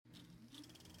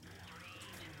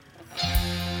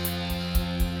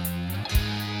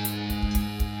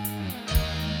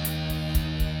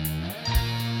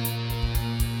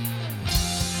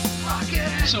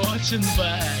So what's in the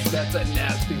bag? That's a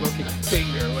nasty looking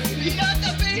finger, lady. You got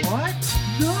the bait? What?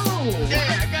 No!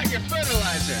 Hey, I got your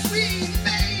fertilizer. We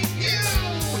made you!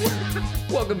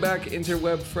 Welcome back,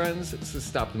 interweb friends. This is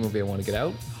Stop the Movie I Want to Get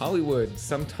Out. Hollywood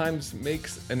sometimes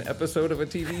makes an episode of a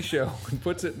TV show and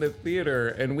puts it in the theater,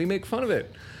 and we make fun of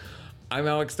it. I'm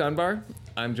Alex Dunbar.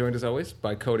 I'm joined as always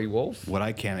by Cody Wolf. What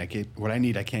I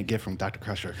need, I can't get from Dr.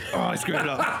 Crusher. Oh, I screwed it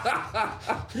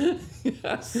up.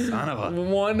 Yes. Son of a...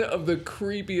 One of the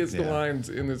creepiest lines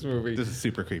in this movie. This is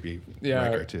super creepy. Yeah.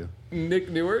 Record, too. Nick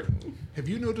Newart. Have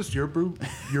you noticed your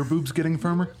boobs getting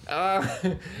firmer?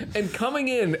 And coming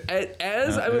in,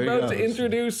 as I'm there he about to goes.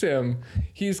 introduce him,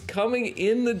 he's coming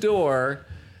in the door.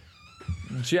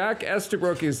 Jack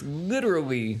Estabrook is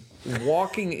literally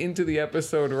walking into the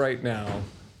episode right now.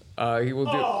 He will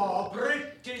do... Oh,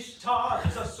 British tar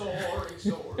is a soaring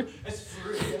sword, as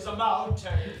free as a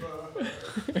mountain bird.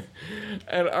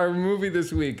 And our movie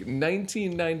this week,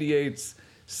 1998's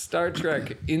Star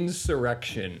Trek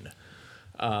Insurrection.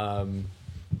 Apparently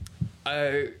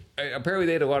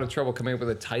they had a lot of trouble coming up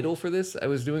with a title for this. I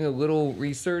was doing a little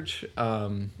research,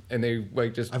 and they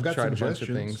just I've got tried a bunch of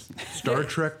suggestions. things. Star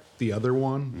Trek, the other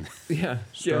one. Yeah.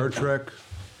 Star Trek,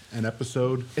 an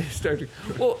episode. Star Trek.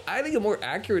 Well, I think a more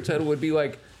accurate title would be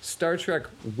like Star Trek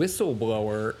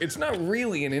Whistleblower. It's not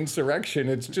really an insurrection.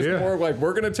 It's just more like,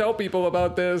 we're going to tell people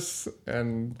about this,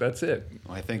 and that's it.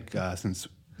 Well, I think since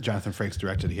Jonathan Frakes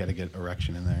directed, he had to get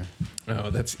erection in there.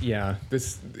 Oh,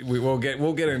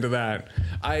 we'll get into that.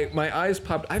 My eyes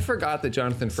popped. I forgot that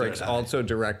Jonathan Frakes also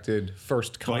directed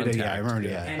First Contact. Yeah, I remember.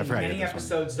 Yeah, And I forgot many this one.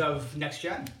 episodes of Next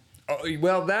Gen. Oh,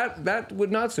 well, that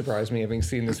would not surprise me, having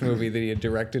seen this movie, that he had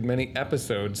directed many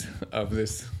episodes of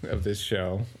this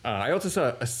show. I also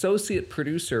saw associate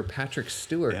producer Patrick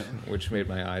Stewart, which made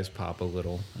my eyes pop a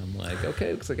little. I'm like,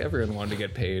 okay, looks like everyone wanted to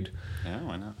get paid. Yeah,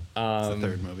 why not? It's the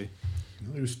third movie.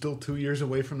 He was still 2 years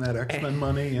away from that X-Men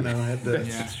money, you know. Had to,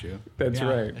 That's true. That's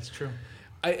right. That's true.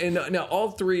 And now all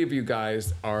three of you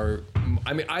guys are.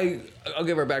 I mean, I'll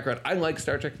give our background. I like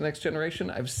Star Trek: The Next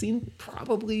Generation. I've seen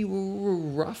probably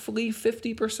roughly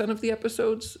 50% of the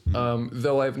episodes,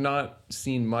 though I've not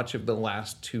seen much of the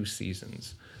last two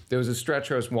seasons. There was a stretch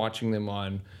where I was watching them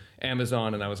on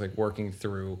Amazon, and I was like working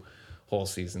through whole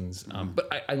seasons.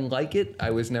 But I like it. I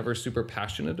was never super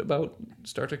passionate about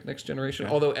Star Trek: Next Generation.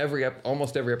 Yeah. Although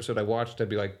almost every episode I watched, I'd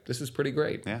be like, "This is pretty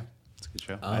great." Yeah, it's a good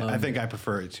show. I think I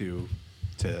prefer it to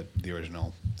the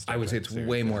original Star I would say Trek it's series.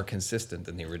 way more consistent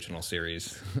than the original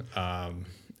series. And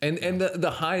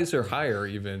the highs are higher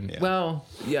even. Yeah. Well,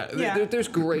 there's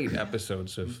great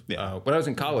episodes of... Yeah. When I was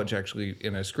in college, actually,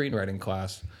 in a screenwriting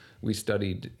class, we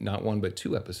studied not one but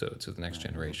two episodes of The Next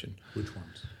Generation. which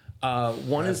ones?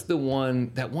 One is the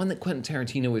one that Quentin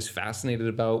Tarantino is fascinated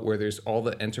about, where there's all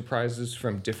the Enterprises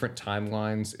from different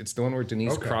timelines. It's the one where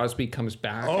Denise Crosby comes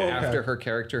back after her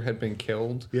character had been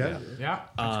killed. Yeah. Yeah,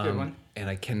 that's a good one. And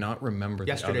I cannot remember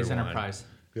Yesterday's the other Enterprise.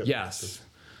 Yep. Yes.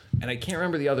 And I can't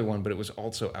remember the other one, but it was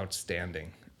also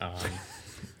outstanding.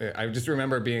 I just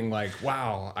remember being like,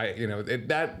 wow,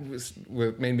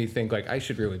 made me think like I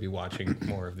should really be watching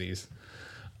more of these.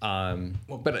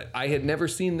 But I had never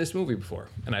seen this movie before,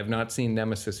 and I've not seen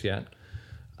Nemesis yet.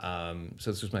 So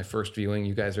this was my first viewing.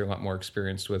 You guys are a lot more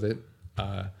experienced with it.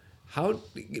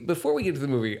 Before we get to the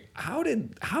movie, how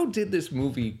did this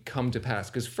movie come to pass?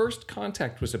 Because First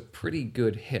Contact was a pretty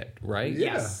good hit, right?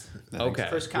 Yes. Okay.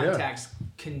 First Contact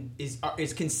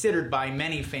is considered by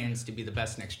many fans to be the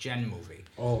best Next Gen movie.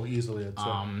 Oh, easily.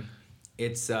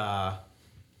 It's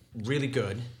really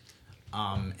good.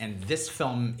 And this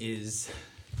film is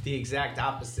the exact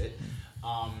opposite.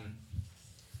 I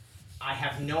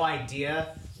have no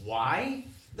idea why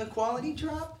the quality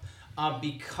dropped,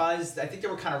 because I think they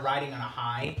were kind of riding on a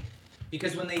high.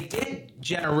 Because when they did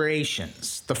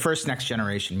Generations, the first Next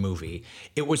Generation movie,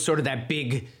 it was sort of that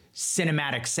big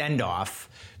cinematic send-off.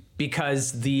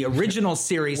 Because the original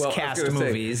series cast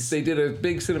movies... They did a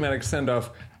big cinematic send-off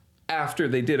after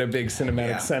they did a big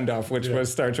cinematic send-off, which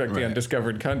was Star Trek: The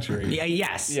Undiscovered Country. Yeah,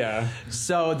 yes. Yeah.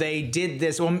 So they did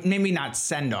this, well, maybe not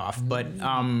send-off, but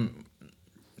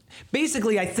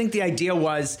basically I think the idea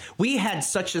was we had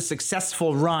such a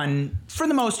successful run, for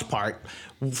the most part,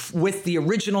 with the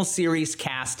original series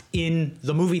cast in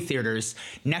the movie theaters.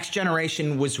 Next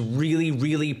Generation was really,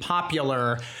 really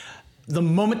popular. The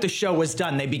moment the show was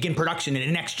done, they begin production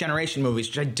in Next Generation movies,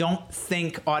 which I don't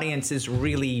think audiences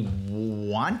really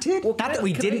wanted. Not that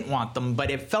we didn't want them,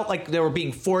 but it felt like they were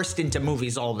being forced into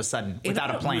movies all of a sudden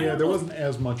without a plan. Yeah, there wasn't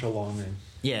as much a longing.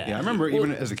 Yeah. Yeah, I remember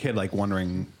even as a kid, like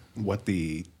wondering what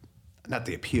the not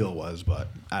the appeal was, but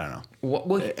I don't know.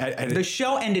 Well, The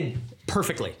show ended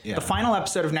perfectly. Yeah. The final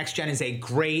episode of Next Gen is a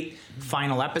great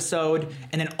final episode,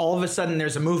 and then all of a sudden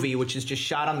there's a movie which is just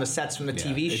shot on the sets from the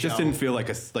TV it show. just didn't feel like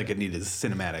it needed a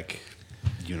cinematic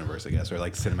universe, I guess, or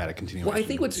like cinematic continuation. Well, I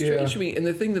think what's strange to me, and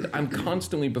the thing that I'm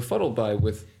constantly befuddled by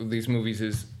with these movies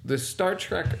is the Star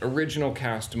Trek original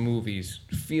cast movies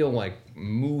feel like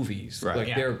movies. Right. Like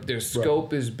Yeah. their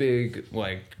scope is big.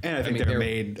 Like, And I think mean, they're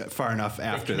made far enough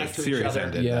after the connect to each series other.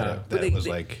 ended Yeah, that it was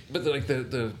like. but like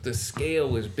the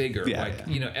scale is bigger. Yeah, like yeah.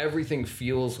 you know, everything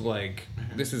feels like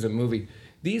this is a movie.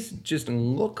 These just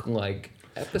look like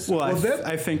episodes. Well,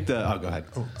 I think the. Oh, go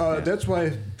ahead. That's why I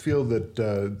feel that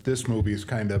this movie is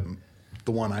kind of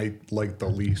the one I like the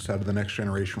least out of the Next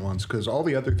Generation ones, because all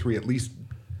the other three at least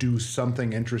do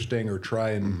something interesting or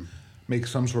try and make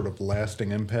some sort of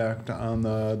lasting impact on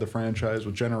the franchise.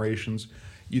 With Generations,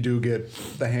 you do get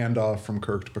the handoff from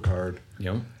Kirk to Picard.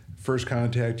 Yep. First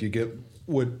Contact, you get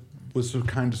what was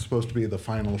kind of supposed to be the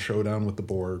final showdown with the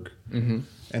Borg. Mm-hmm.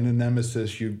 And in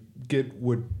Nemesis, you get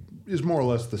what is more or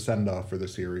less the send-off for the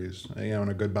series, and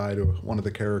a goodbye to one of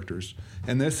the characters.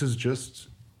 And this is just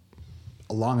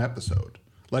a long episode.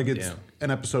 Like, it's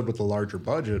an episode with a larger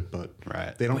budget, but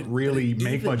Right. they don't But really it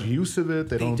make even- much use of it.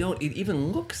 They don't. It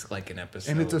even looks like an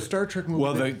episode. And it's a Star Trek movie.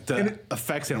 Well, the and it-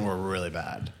 effects in it were really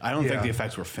bad. I don't think Yeah. the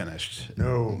effects were finished.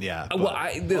 No. Yeah. well,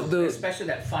 but- Especially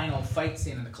that final fight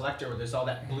scene in the Collector where there's all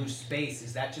that blue space.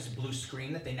 Is that just blue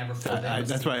screen that they never filled in?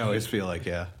 that's what I always feel like.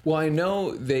 Yeah. Well, I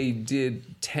know they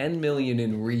did 10 million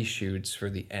in reshoots for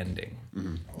the ending.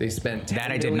 They spent 10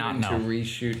 That I did not million know.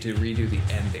 to redo the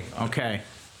ending. Okay.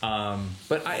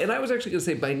 But I was actually going to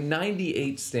say by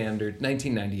 1998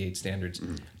 standards,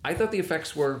 I thought the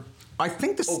effects were I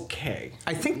think this. okay.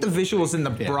 I think the visuals in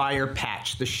the Briar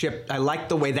Patch, the ship. I like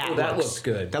the way that Oh, that looks. looks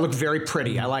good. That looked very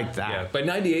pretty. I like that. Yeah, by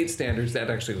 98 standards,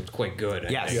 that actually looked quite good. I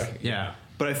Yes. think. Yeah.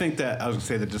 But I think that I was gonna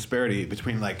say the disparity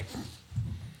between like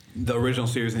the original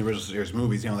series and the original series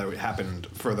movies, that happened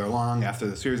further along after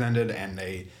the series ended, and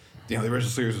they, the original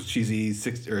series was cheesy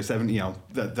 6 or 7,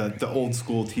 the old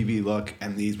school TV look,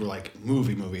 and these were like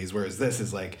movies, whereas this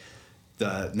is like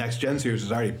the Next Gen series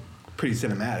is already pretty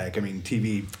cinematic. I mean,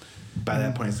 TV by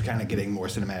that point is kind of getting more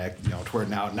cinematic, to where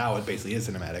now it basically is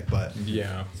cinematic, but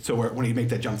Yeah. So when you make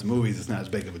that jump to movies, it's not as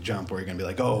big of a jump where you're gonna be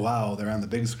like, oh wow, they're on the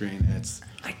big screen, and it's.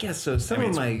 I guess so. Some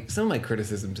of my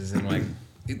criticisms is in like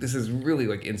this is really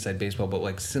like inside baseball, but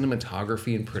like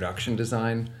cinematography and production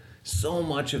design. So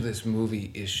much of this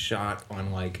movie is shot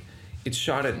on like it's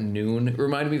shot at noon. It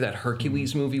reminded me of that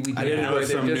Hercules movie we did, Yeah, where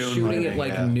they're some just noon shooting lighting, at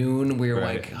like yeah. noon. Where you're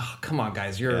Right. like, oh, come on,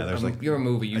 guys, you're there's like you're a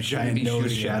movie. You a shouldn't giant be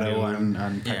nose shooting at shadow noon.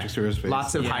 on Patrick Stewart's face.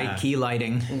 Lots of high key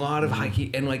lighting. A lot of high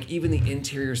key, and like even the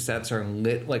interior sets are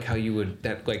lit like how you would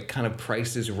that like kind of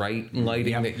Price is Right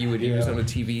lighting Yep. that you would use on a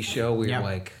TV show. Where Yep. you're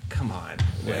like, come on,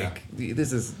 Yeah. like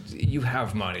this is you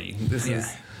have money. This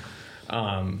is.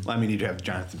 I mean, you'd have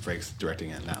Jonathan Frakes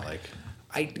directing it, not like.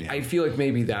 I feel like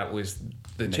maybe that was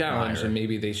the challenge, Meyer. and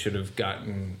maybe they should have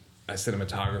gotten a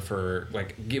cinematographer,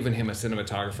 like given him a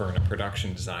cinematographer and a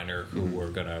production designer who were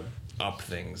gonna up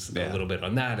things Yeah. a little bit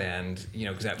on that end,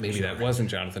 because that maybe that wasn't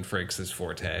Jonathan Frakes'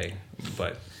 forte.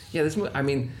 But yeah, this movie. I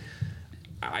mean,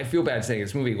 I feel bad saying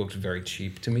this movie looked very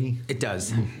cheap to me. It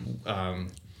does.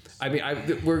 I mean,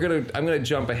 I'm gonna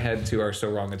jump ahead to our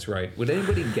So Wrong It's Right. Would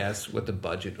anybody guess what the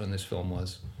budget on this film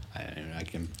was? I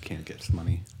can't get some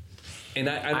money. And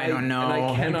I don't know. And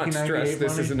I cannot stress 1998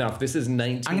 this money? is enough. This is I'm gonna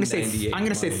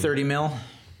 1998. say money. 30 mil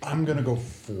I'm going to go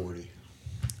 40.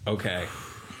 Okay.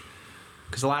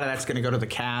 because a lot of that's gonna go to the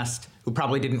cast who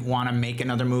probably didn't want to make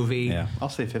another movie. Yeah, I'll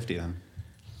say 50 then.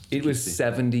 It was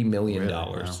 $70 million Really?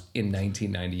 Wow. in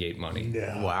 1998 money.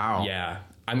 Yeah. Wow. Yeah.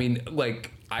 I mean,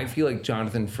 like, I feel like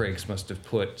Jonathan Frakes must have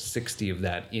put 60 of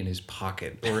that in his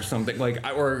pocket or something.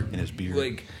 Or In his beard.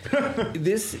 Like,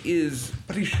 this is.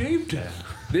 But he shaved it.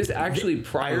 This actually,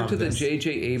 prior love to the this. J.J.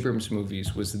 Abrams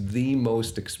movies, was the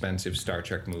most expensive Star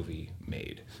Trek movie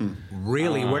made.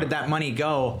 Really? Where did that money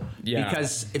go? Yeah.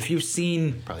 Because if you've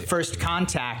seen First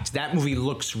Contact, that movie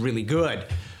looks really good.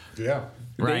 Yeah.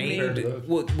 Right. They made,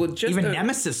 well, just Even a-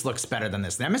 Nemesis looks better than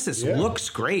this. Nemesis Yeah. looks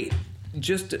great.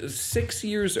 Just 6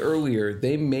 years earlier,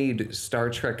 they made Star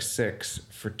Trek 6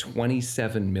 for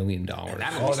 $27 million.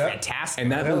 That movie's that- fantastic.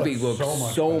 And that That movie looks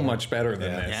looks so much much better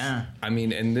than Yeah. this. Yeah. I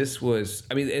mean, and this was,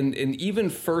 and even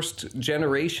First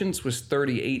Generations was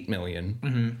 $38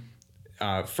 million.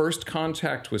 First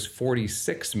Contact was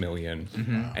 $46 million.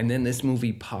 And then this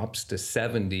movie pops to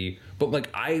 70. But like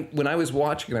when I was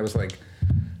watching it, I was like,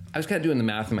 I was kind of doing the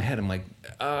math in my head. I'm like,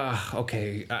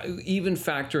 okay, even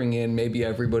factoring in maybe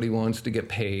everybody wants to get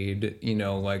paid, you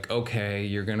know, like, okay,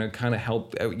 you're going to kind of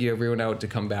help everyone out to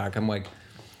come back. I'm like,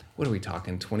 what are we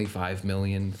talking? 25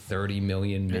 million, 30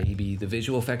 million, maybe. The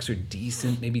visual effects are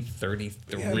decent, maybe 33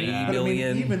 But million.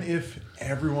 I mean, even if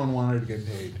everyone wanted to get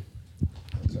paid,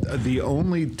 the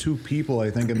only two people I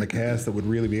think in the cast that would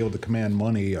really be able to command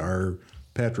money are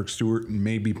Patrick Stewart and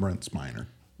maybe Brent Spiner.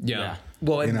 Yeah.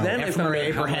 Well, and You know, then F. I found Murray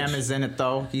out how Abraham much- is in it,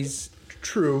 though. He's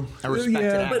True. a respected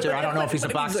actor. but- I don't know if he's a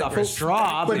but box he's like- office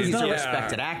draw, but but he's he's a not-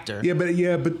 respected actor.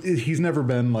 But he's never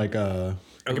been like a.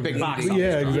 Like a big box office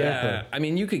Yeah, draw. exactly. Yeah, I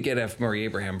mean, you could get F. Murray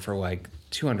Abraham for like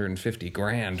 250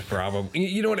 grand, probably.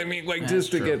 You know what I mean? Like just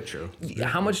to true, get. true.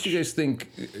 How much do you guys think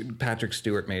Patrick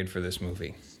Stewart made for this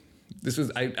movie? This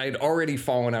was I'd already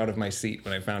fallen out of my seat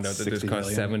when I found out that this 60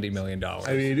 cost million. $70 million.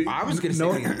 I mean, I was going to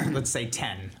say, let's say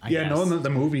 10. I guess. knowing that the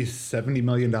movie's $70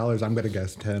 million, I'm going to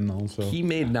guess 10 also. He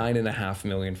made $9.5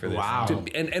 million for this. Wow.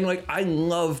 And like I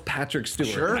love Patrick Stewart.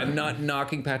 Sure. I'm not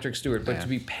knocking Patrick Stewart, but Yeah. to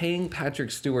be paying Patrick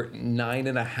Stewart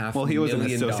 $9.5 Well, he was an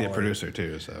million associate dollars- producer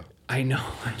too, so. I know.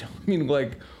 I mean,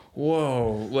 like,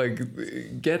 whoa,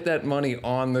 like, get that money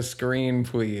on the screen,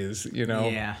 please. You know.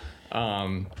 Yeah.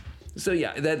 So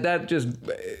yeah, that just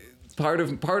part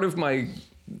of my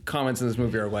comments in this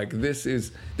movie are like, this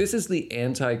is the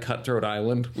anti-Cutthroat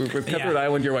Island. With Cutthroat Yeah.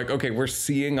 Island, you're like, okay, we're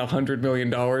seeing $100 million.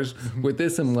 With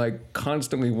this, I'm like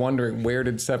constantly wondering, where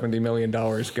did $70 million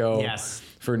go? Yes.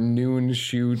 For noon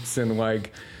shoots and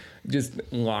like just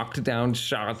locked down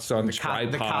shots on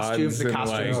tripods. The and,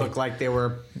 costumes like, look like they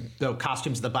were the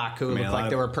costumes of the Baku mean, look a like lot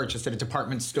they of- were purchased at a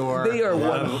department store. They are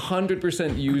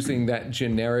 100% using that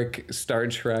generic Star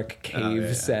Trek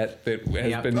cave set that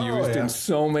has Yep. been Oh, used yeah. in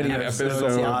so many Episodes,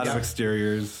 episodes. A lot Yeah. of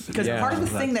exteriors. Because Yeah. part of the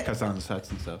thing that cuts on the sets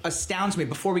and stuff. astounds me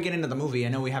before we get into the movie, I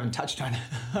know we haven't touched on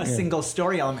a single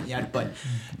story element yet, but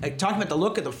talking about the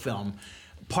look of the film,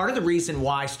 part of the reason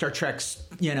why Star Trek's,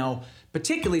 you know,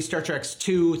 particularly Star Trek's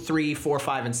 2, 3, 4,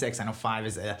 5, and 6, I know 5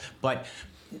 is but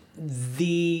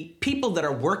the people that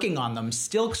are working on them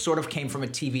still sort of came from a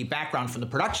TV background from the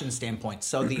production standpoint.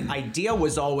 So the idea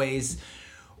was always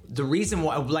the reason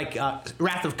why, like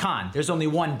Wrath of Khan, there's only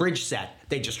one bridge set.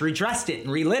 They just redressed it and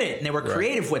relit it, and they were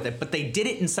creative with it, but they did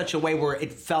it in such a way where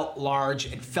it felt large,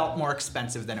 it felt more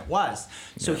expensive than it was.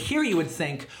 So here you would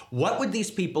think, what would these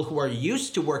people who are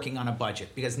used to working on a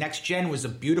budget, because Next Gen was a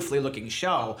beautifully looking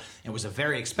show, it was a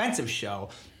very expensive show,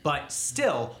 but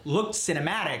still looked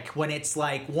cinematic when it's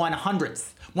like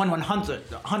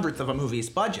 1/100th of a movie's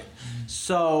budget.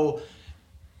 So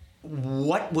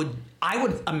I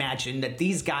would imagine that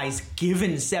these guys,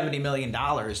 given $70 million,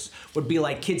 would be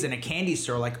like kids in a candy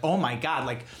store, like, oh my God,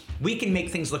 like we can make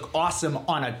things look awesome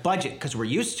on a budget because we're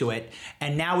used to it.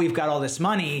 And now we've got all this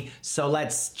money, so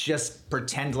let's just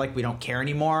pretend like we don't care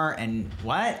anymore. And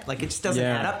what? Like, it just doesn't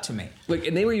add up to me. Like,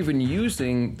 and they were even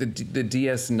using the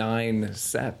DS9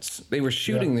 sets. They were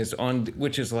shooting this on,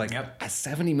 which is like a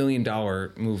 $70 million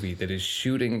movie that is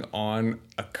shooting on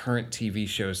a current TV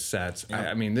show's sets.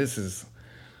 I mean, this is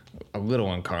a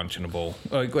little unconscionable,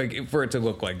 like for it to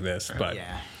look like this. But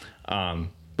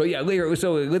but yeah, later.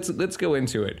 So let's go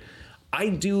into it. I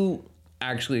do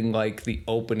actually like the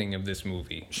opening of this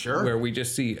movie, Sure, where we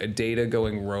just see a Data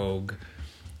going rogue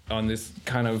on this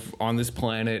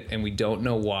planet, and we don't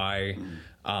know why.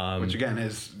 Which again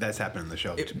that's happened in the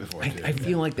show before too. I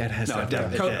feel like that has No, happened.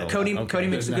 definitely. Cody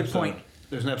makes a good point.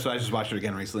 There's an episode I just watched it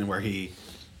again recently where he,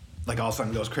 like, all of a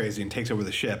sudden goes crazy and takes over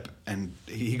the ship, and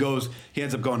he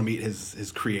ends up going to meet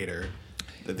his creator,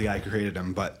 the guy who created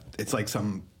him, but it's like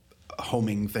some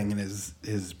homing thing in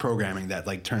his programming that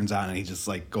like turns on and he just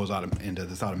like goes out into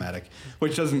this automatic,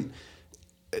 which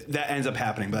that ends up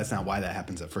happening, but that's not why that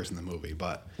happens at first in the movie.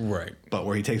 But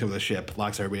where he takes over the ship,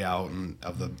 locks everybody out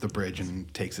of the bridge,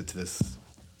 and takes it to this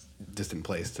distant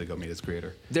place to go meet his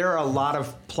creator. There are a lot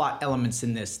of plot elements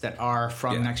in this that are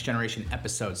from Next Generation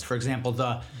episodes. For example,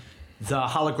 the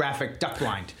holographic duck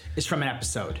blind is from an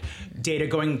episode. Data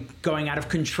going out of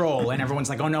control, and everyone's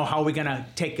like, "Oh no, how are we gonna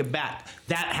take it back?"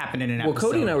 That happened in an episode. Well,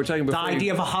 Cody and I were talking the before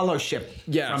idea of a hollow ship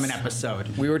Yes. from an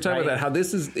episode. We were talking right? about that. How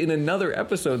this is in another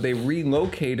episode. They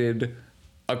relocated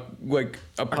a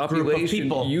population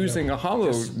people. using a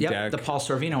holo Yep, deck. the Paul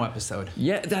Sorvino episode.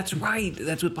 Yeah, that's right.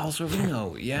 That's with Paul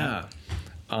Sorvino. Yeah.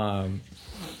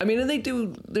 I mean, and they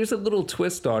do. There's a little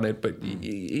twist on it, but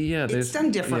yeah, It's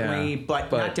done differently, yeah,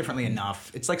 but not differently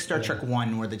enough. It's like Star Trek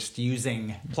 1, where they're just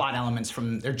using plot elements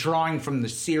they're drawing from the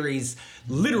series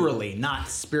literally, not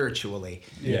spiritually.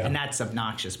 Yeah. And that's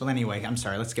obnoxious. But anyway, I'm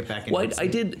sorry, let's get back into Well, it. I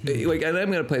did like, and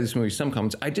I'm going to play this movie some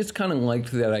comments. I just kind of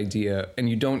liked that idea, and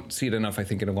you don't see it enough, I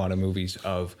think, in a lot of movies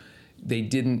of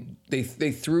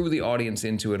they threw the audience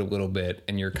into it a little bit,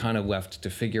 and you're kind of left to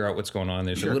figure out what's going on.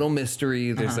 There's a little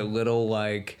mystery. There's a little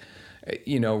like,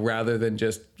 rather than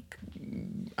just,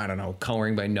 I don't know,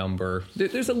 coloring by number.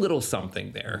 There's a little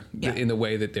something there in the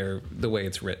way that the way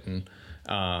it's written,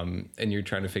 and you're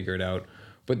trying to figure it out.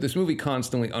 But this movie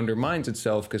constantly undermines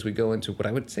itself because we go into what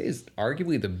I would say is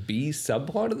arguably the B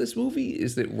subplot of this movie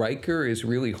is that Riker is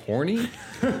really horny.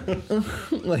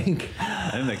 Like,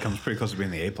 I think that comes pretty close to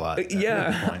being the A plot.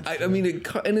 Yeah, I mean,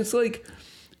 and it's like,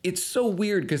 it's so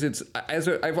weird because I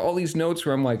have all these notes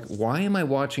where I'm like, why am I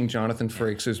watching Jonathan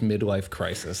Frakes' midlife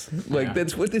crisis? Like,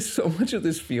 that's what so much of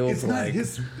this feels It's like. not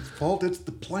his fault. It's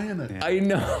the planet. I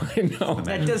know.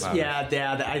 That does,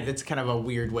 that's kind of a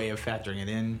weird way of factoring it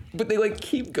in. But they like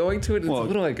keep going to it. It's a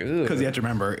little like, ugh. Because you have to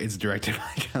remember, it's directed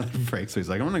by Jonathan Frakes, so he's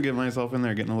like, I'm gonna get myself in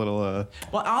there, getting a little.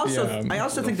 Well, I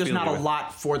also think there's not a feely.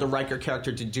 lot for the Riker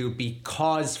character to do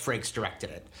because Frakes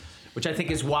directed it, which I think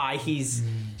is why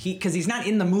because he's not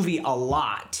in the movie a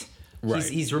lot. Right.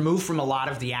 He's removed from a lot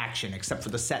of the action except for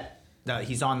the set.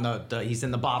 He's on he's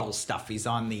in the bottle stuff. He's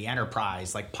on the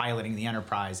Enterprise, like piloting the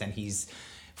Enterprise, and he's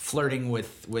flirting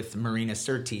with Marina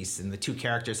Sirtis, and the two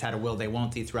characters had a will they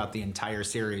won't they throughout the entire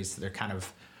series. They're kind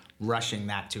of rushing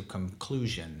that to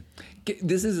conclusion.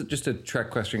 This is just a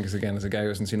Trek question because, again, as a guy who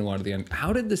hasn't seen a lot of the end,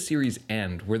 how did the series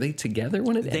end? Were they together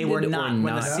when it ended? They were not. Or When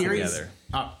not the series. together?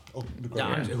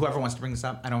 Whoever wants to bring this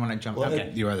up, I don't want to jump.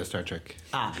 Okay. You are the Star Trek.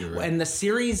 When the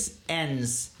series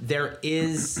ends, there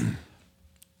is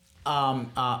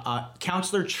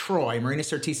Counselor Troy, Marina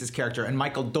Sirtis' character, and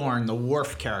Michael Dorn, the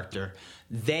Worf character.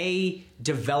 They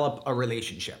develop a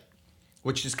relationship,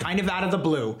 which is kind of out of the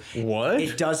blue. What?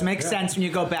 It does make sense when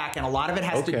you go back, and a lot of it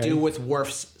has to do with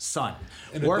Worf's son.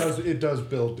 And Worf, it does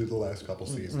build through the last couple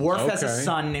seasons. Worf has a Okay.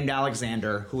 son named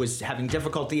Alexander who is having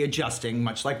difficulty adjusting,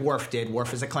 much like Worf did.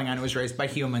 Worf is a Klingon who was raised by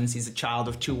humans. He's a child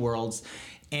of two worlds.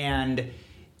 And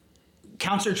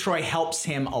Counselor Troy helps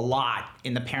him a lot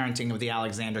in the parenting of the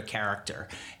Alexander character.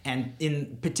 And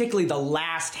in particularly the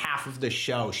last half of the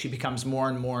show, she becomes more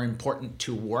and more important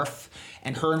to Worf.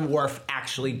 And her and Worf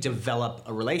actually develop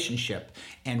a relationship.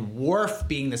 And Worf,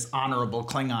 being this honorable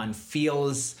Klingon,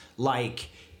 feels like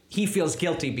he feels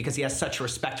guilty because he has such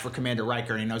respect for Commander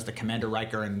Riker, and he knows that Commander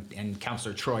Riker and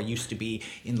Counselor Troy used to be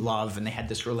in love, and they had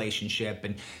this relationship.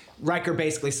 And Riker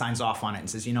basically signs off on it and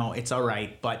says, it's all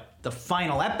right. But the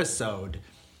final episode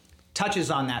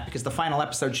touches on that because the final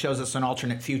episode shows us an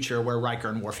alternate future where Riker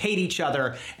and Worf hate each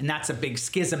other, and that's a big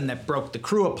schism that broke the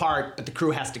crew apart, but the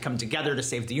crew has to come together to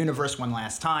save the universe one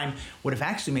last time. Would have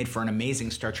actually made for an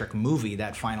amazing Star Trek movie,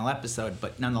 that final episode,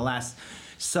 but nonetheless.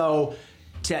 So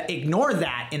to ignore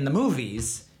that in the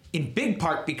movies, in big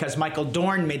part because Michael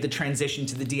Dorn made the transition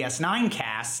to the DS9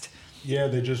 cast. Yeah,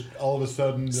 they just all of a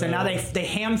sudden. So now they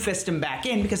ham-fist him back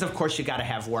in because, of course, you got to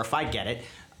have Worf. I get it.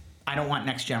 I don't want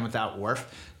Next Gen without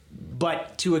Worf.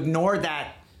 But to ignore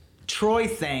that Troy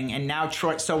thing, and now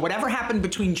Troy. So whatever happened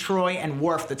between Troy and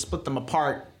Worf that split them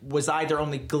apart was either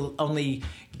only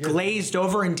glazed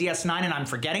over in DS9 and I'm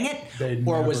forgetting it, They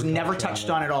or was never never touched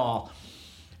on at all.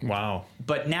 Wow.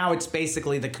 But now it's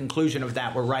basically the conclusion of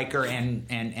that, where Riker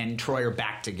and Troy are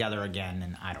back together again,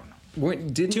 and I don't know.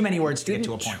 Too many words to get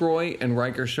to a point. Troy and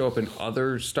Riker show up in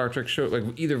other Star Trek shows, like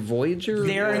either Voyager?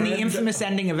 They're in the or- infamous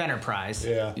ending of Enterprise.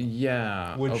 Yeah.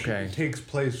 Yeah. Which okay. takes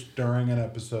place during an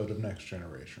episode of Next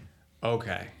Generation.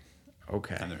 Okay.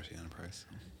 I've never seen Enterprise.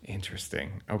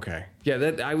 Interesting. Okay. Yeah,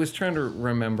 that I was trying to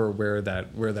remember where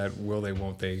that will they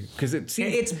won't they, because it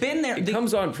seems It's been there. It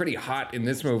comes on pretty hot in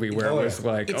this movie where Oh, it was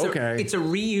yeah. like It's okay. a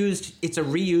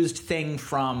reused thing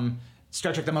from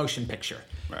Star Trek: The Motion Picture,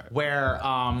 Right. where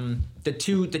the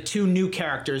two new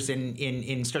characters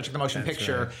in Star Trek: The Motion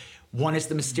Picture. right. One is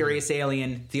the mysterious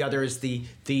alien. The other is the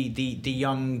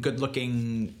young,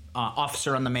 good-looking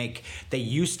officer on the make. They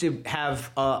used to have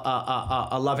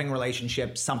a loving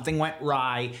relationship. Something went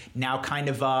awry. Now, kind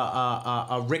of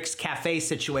a Rick's Cafe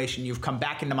situation. You've come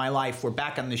back into my life. We're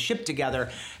back on the ship together.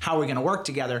 How are we going to work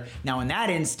together? Now, in that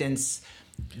instance,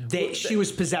 she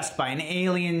was possessed by an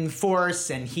alien force,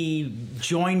 and he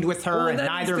joined with her, Well, in and that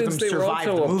neither of them instance, they were survived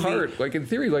also the movie. apart. Like in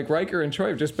theory, like Riker and Troy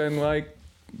have just been like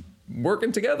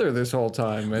working together this whole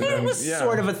time. And It then, was yeah.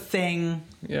 sort of a thing.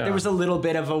 Yeah. There was a little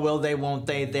bit of a will they, won't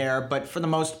they there, but for the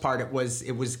most part, it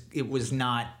was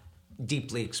not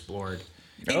deeply explored.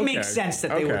 It Okay. makes sense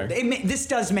that they would. Okay. This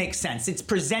does make sense. It's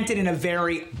presented in a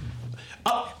very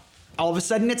all of a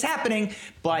sudden it's happening,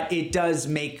 but it does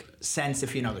make sense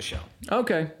if you know the show.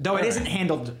 Okay. Though All it right. isn't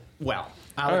handled well.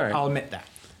 All right. I'll admit that.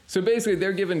 So basically,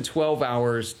 they're given 12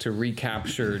 hours to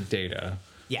recapture Data.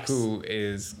 Yes. Who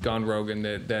is gone rogue, and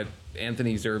that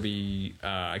Anthony Zerbe,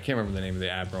 I can't remember the name of the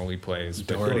admiral he plays.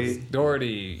 But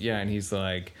Doherty? Yeah, and he's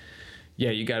like, yeah,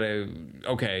 you gotta,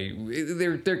 okay.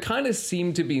 They're kind of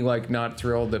seem to be like not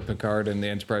thrilled that Picard and the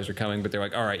Enterprise are coming, but they're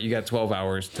like, all right, you got 12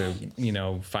 hours to,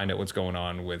 find out what's going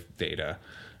on with Data.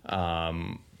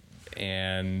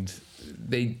 And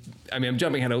I'm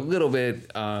jumping ahead a little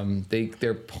bit.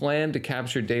 Their plan to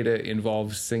capture Data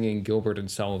involves singing Gilbert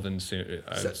and Sullivan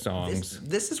songs.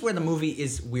 This is where the movie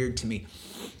is weird to me.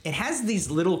 It has these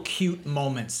little cute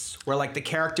moments where like the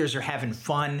characters are having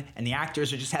fun and the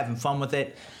actors are just having fun with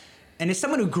it. And as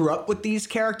someone who grew up with these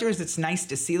characters, it's nice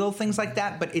to see little things like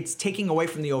that, but it's taking away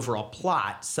from the overall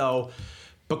plot. So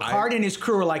Picard and his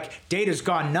crew are like, Data's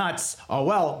gone nuts. Oh,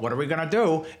 well, what are we going to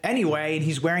do? Anyway,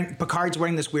 and Picard's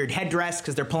wearing this weird headdress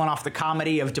because they're pulling off the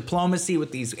comedy of diplomacy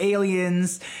with these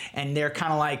aliens. And they're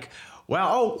kind of like, well,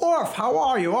 oh, Worf, how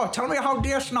are you? Oh, tell me how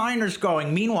DS9 is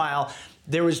going. Meanwhile,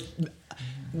 there was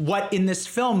what in this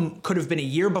film could have been a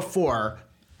year before,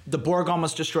 the Borg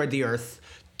almost destroyed the Earth.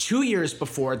 2 years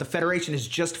before, the Federation has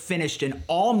just finished a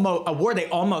war they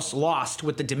almost lost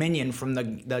with the Dominion from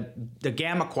the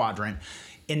Gamma Quadrant.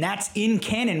 And that's in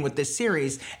canon with this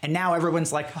series. And now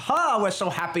everyone's like, we're so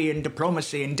happy in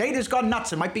diplomacy. And Data's gone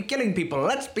nuts and might be killing people.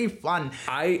 Let's be fun.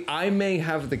 I may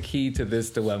have the key to this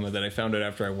dilemma that I found out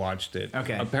after I watched it.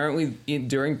 Okay. Apparently,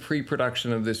 during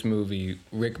pre-production of this movie,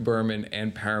 Rick Berman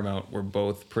and Paramount were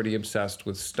both pretty obsessed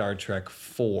with Star Trek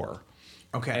IV.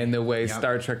 Okay. And the way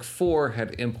Star Trek IV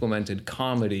had implemented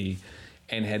comedy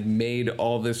and had made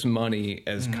all this money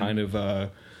as kind of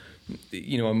a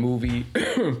movie,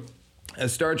 a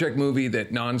Star Trek movie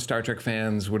that non-Star Trek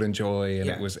fans would enjoy.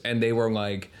 And they were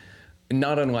like,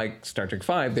 not unlike Star Trek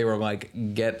V, they were like,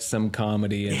 get some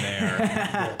comedy in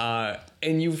there.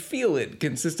 And you feel it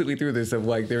consistently through this of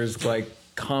like, there's like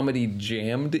comedy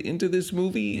jammed into this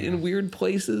movie in weird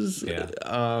places. Yeah.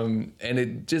 And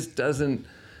it just doesn't,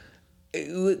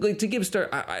 like to give Star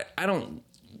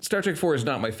Trek 4 is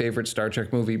not my favorite Star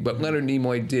Trek movie, but Leonard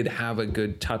Nimoy did have a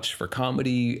good touch for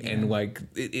comedy, and like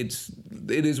it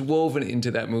is woven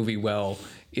into that movie well.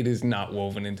 It is not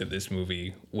woven into this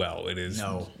movie well. It is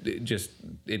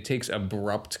it takes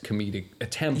abrupt comedic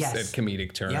attempts at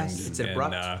comedic turns. Yes, it's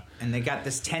abrupt. And they got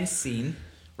this tense scene,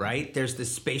 right? There's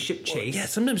this spaceship chase. Yeah,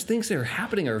 sometimes things that are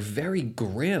happening are very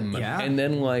grim. Yeah. And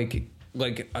then like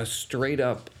a straight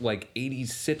up like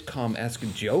 80s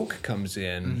sitcom-esque joke comes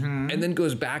in and then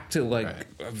goes back to like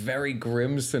a very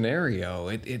grim scenario.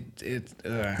 Well, I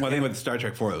think with Star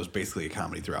Trek 4, it was basically a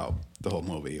comedy throughout the whole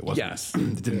movie. It wasn't. Yes.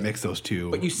 It didn't mix those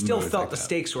two. But you still movies felt like the that.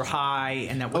 stakes were high,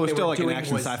 and that what It was they still were like an doing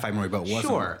action was sci-fi movie, but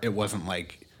it wasn't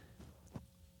like.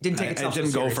 Didn't take It itself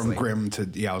didn't so go from seriously. grim to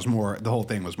it was more. The whole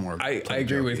thing was more. I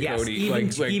agree with Yes, Cody.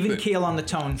 even keel on the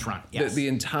tone front. Yes. The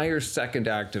entire second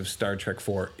act of Star Trek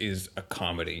 4 is a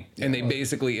comedy. And they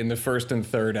basically, in the first and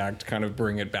third act, kind of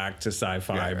bring it back to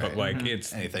sci-fi. But like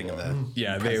it's anything in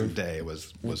the present day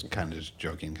was kind of just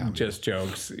joking comedy. just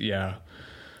jokes. Yeah.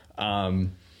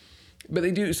 But they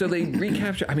do, so they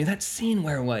recapture, I mean, that scene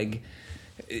where like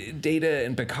Data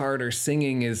and Picard are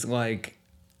singing is like,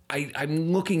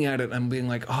 I'm looking at it and I'm being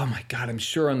like, oh my God, I'm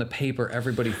sure on the paper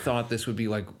everybody thought this would be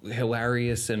like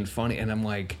hilarious and funny. And I'm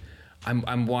like,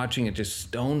 I'm watching it just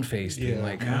stone-faced being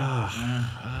like,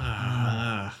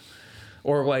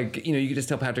 Or like, you could just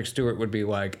tell Patrick Stewart would be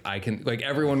like, I can, like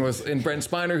everyone was, and Brent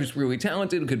Spiner, who's really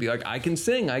talented, could be like, I can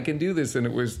sing, I can do this. And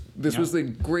this was the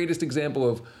greatest example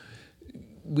of,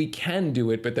 we can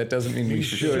do it, but that doesn't mean we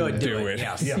should do it.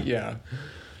 Yes. Yeah.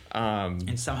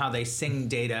 And somehow they sing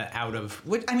Data out of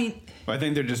what I mean. Well, I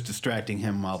think they're just distracting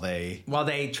him while they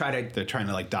try to. they're trying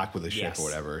to like dock with the ship Yes. or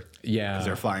whatever. Yeah. because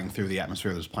they're flying through the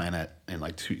atmosphere of this planet in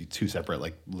like two separate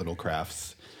like little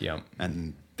crafts. Yeah.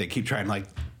 and they keep trying like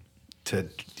to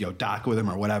dock with him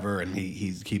or whatever, and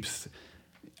he keeps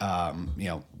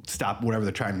stop whatever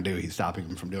they're trying to do. He's stopping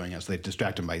them from doing it, so they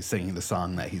distract him by singing the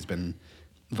song that he's been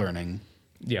learning.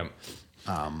 Yeah.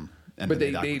 And But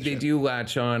then dock they with the ship. do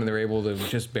latch on, and they're able to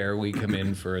just barely come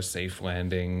in for a safe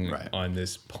landing Right. on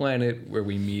this planet where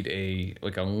we meet a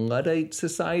Luddite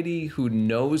society who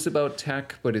knows about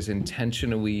tech but is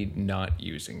intentionally not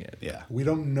using it. Yeah. We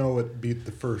don't know it beat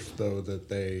the first, though, that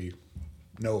they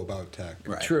know about tech.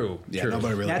 Right. True. Yeah, True.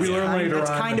 nobody really. That's, learn later that's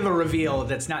on. kind of a reveal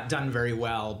that's not done very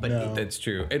well, but No. That's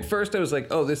true. At first, I was like,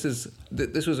 "Oh, this was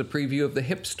a preview of the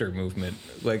hipster movement.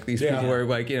 Like these Yeah. people are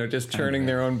like, just churning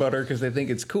their own butter because they think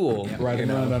it's cool."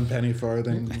 Riding around on penny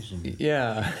farthings.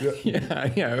 Yeah, yeah,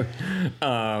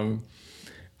 yeah.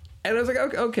 And I was like,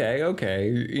 okay.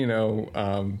 You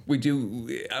know, we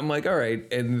do. I'm like, all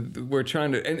right, and we're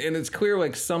trying to, and it's clear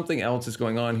like something else is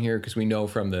going on here because we know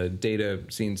from the Data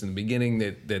scenes in the beginning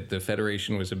that the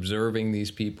Federation was observing these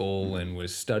people and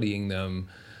was studying them,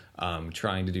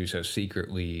 trying to do so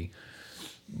secretly.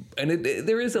 And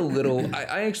there is a little.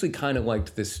 I actually kind of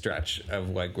liked this stretch of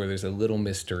like where there's a little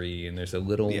mystery and there's a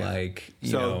little like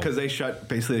you know, because they shut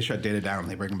Data down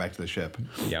and they bring him back to the ship.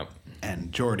 Yeah.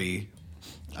 And Geordi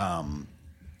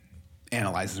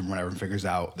analyzes him, whatever, and figures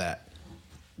out that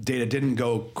Data didn't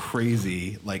go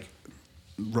crazy, like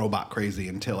robot crazy,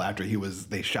 until after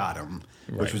they shot him,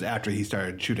 which was after he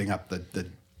started shooting up the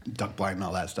duck blind and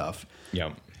all that stuff.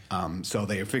 Yeah. So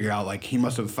they figure out like he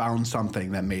must have found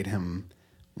something that made him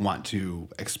want to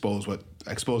expose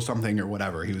something or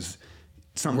whatever. He was.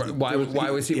 Why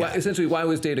was he? Yeah. Essentially, why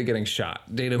was Data getting shot?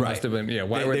 Data must have been. Yeah.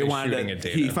 Why were they shooting at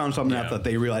Data? He found something out that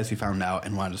they realized he found out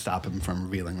and wanted to stop him from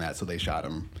revealing that, so they shot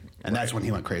him. And that's when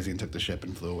he went crazy and took the ship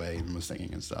and flew away and was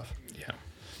singing and stuff.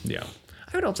 Yeah.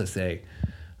 I would also say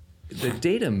the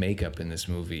Data makeup in this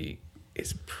movie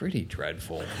is pretty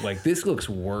dreadful. Like this looks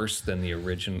worse than the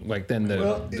original, like than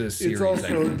the series. It's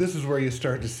also this is where you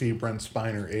start to see Brent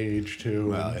Spiner age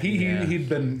too. Well, He'd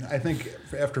been, I think,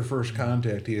 after First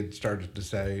Contact, he had started to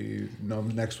say, "No,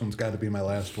 the next one's got to be my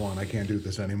last one. I can't do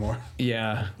this anymore."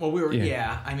 Yeah. Well,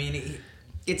 I mean,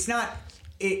 it's not.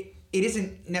 It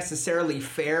isn't necessarily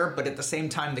fair, but at the same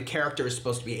time, the character is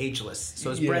supposed to be ageless.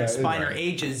 So as Brent Spiner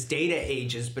ages, Data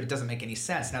ages, but it doesn't make any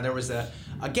sense. Now there was a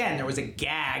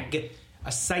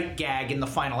sight gag in the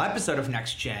final episode of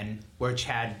Next Gen, which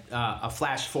had a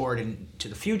flash forward into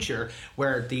the future,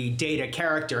 where the Data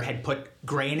character had put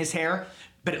gray in his hair,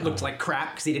 but it looked like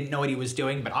crap because he didn't know what he was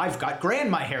doing. But I've got gray in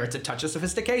my hair. It's a touch of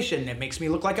sophistication. It makes me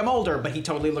look like I'm older, but he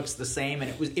totally looks the same.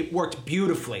 And it worked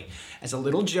beautifully as a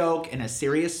little joke in a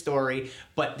serious story.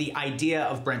 But the idea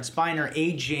of Brent Spiner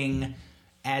aging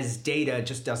as Data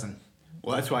just doesn't.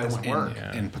 Well, that's why doesn't work.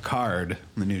 In Picard,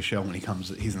 the new show, when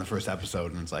he's in the first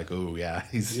episode, and it's like, oh yeah,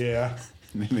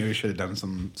 maybe we should have done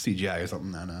some CGI or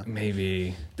something then.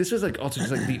 Maybe this was like also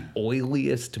just like the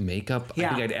oiliest makeup I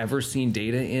think I'd ever seen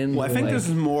Data in. Well, I think this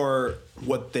is more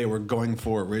what they were going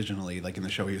for originally. Like in the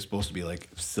show, he was supposed to be like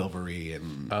silvery,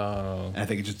 and I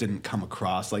think it just didn't come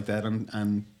across like that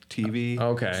on TV.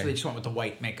 Okay. So they just went with the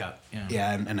white makeup.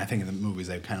 Yeah, and I think in the movies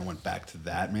they kind of went back to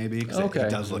that maybe because it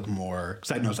does look more.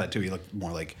 Because I noticed that too. He looked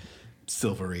more like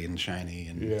silvery and shiny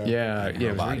and it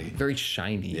was body. very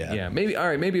shiny. Yeah. Maybe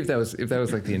if that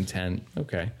was like the intent.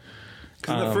 Okay.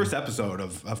 Because in the first episode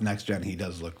of Next Gen, he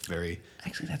does look very.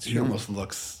 Actually, that's he true. almost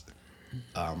looks,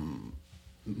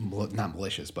 not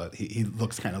malicious, but he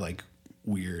looks kind of like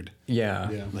weird.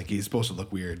 Yeah. Like he's supposed to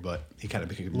look weird, but he kind of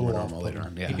becomes more normal later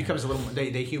on. Yeah. He becomes a little.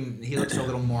 He looks a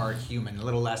little more human, a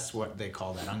little less what they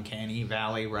call that uncanny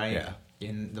valley, right? Yeah.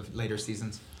 In the later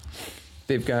seasons.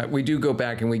 We do go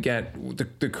back and we get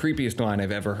the creepiest line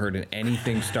I've ever heard in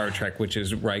anything Star Trek, which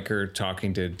is Riker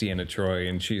talking to Deanna Troi,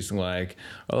 and she's like,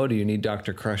 "Oh, do you need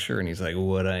Dr. Crusher?" And he's like,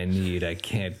 "What I need, I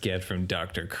can't get from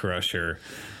Dr. Crusher."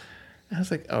 I was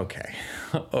like, okay.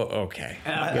 Okay.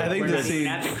 I think that's the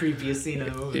creepiest scene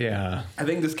in the movie. Yeah. I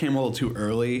think this came a little too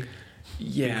early.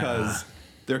 Yeah. Because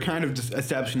they're kind of just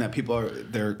establishing that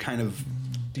they're kind of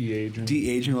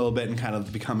de-aging a little bit and kind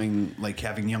of becoming like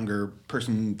having younger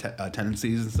person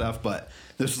tendencies and stuff. But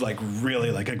this is like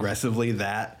really like aggressively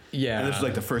that. Yeah. And this is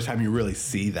like the first time you really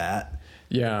see that.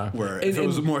 Yeah. Where if it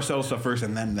was more subtle stuff first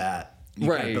and then that. You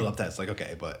kind of build up that. It's like,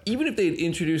 okay, but... Even if they had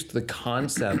introduced the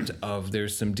concept of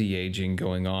there's some de-aging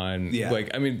going on,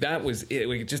 like, I mean, that was it.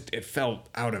 Like, it felt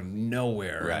out of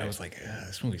nowhere. Right. I was like,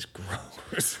 this movie's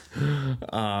gross.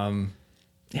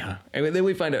 Yeah. And then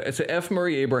we find out, so F.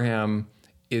 Murray Abraham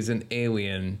is an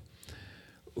alien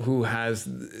who has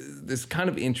this kind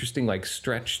of interesting, like,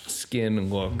 stretched skin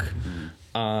look,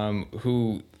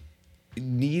 who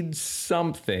needs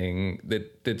something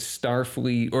that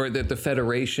Starfleet or that the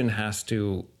Federation has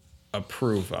to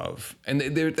approve of, and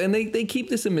they keep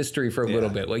this a mystery for a little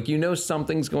bit. Like,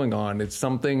 something's going on. It's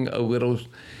something a little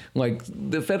like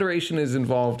the Federation is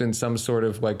involved in some sort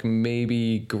of like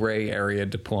maybe gray area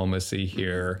diplomacy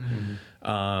here.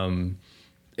 And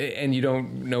you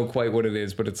don't know quite what it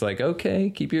is, but it's like, okay,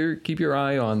 keep your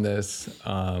eye on this.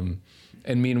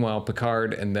 And meanwhile,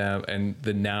 Picard and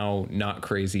the now not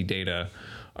crazy Data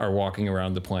are walking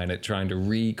around the planet trying to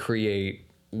recreate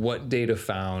what Data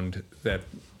found that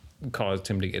caused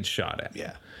him to get shot at.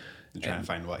 Yeah. They're trying to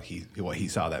find what he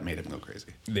saw that made him go crazy.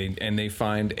 They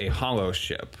find a hollow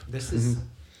ship. This is...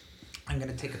 I'm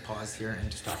going to take a pause here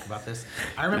and just talk about this.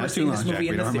 I remember seeing this movie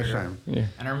in the theater. Yeah.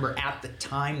 And I remember at the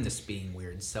time this being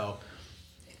weird. So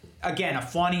again, a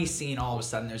funny scene. All of a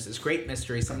sudden, there's this great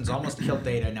mystery. Someone's almost killed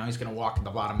Data. Now he's going to walk at the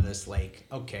bottom of this lake.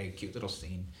 Okay, cute little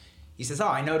scene. He says, "Oh,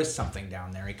 I noticed something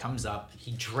down there." He comes up.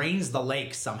 He drains the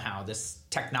lake somehow. This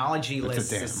technology-less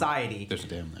It's a dam. society There's a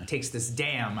dam there. takes this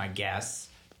dam, I guess.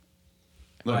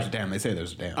 There's a dam. They say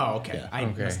there's a dam. Oh, okay. Yeah. I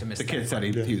must have missed The that. kid said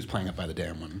he was playing up by the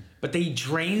dam one. But they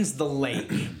drains the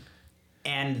lake,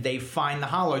 and they find the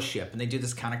hollow ship, and they do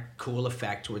this kind of cool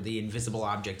effect where the invisible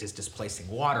object is displacing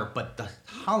water, but the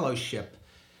hollow ship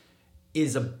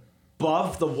is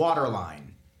above the water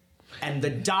line, and the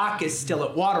dock is still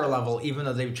at water level, even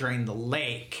though they've drained the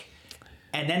lake.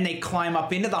 And then they climb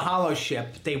up into the hollow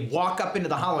ship. They walk up into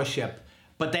the hollow ship,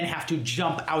 but then have to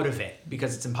jump out of it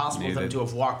because it's impossible for them to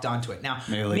have walked onto it. Now,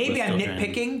 maybe I'm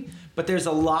nitpicking, but there's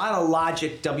a lot of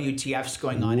logic WTFs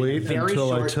going on. Wait in very until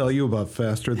short, I tell you about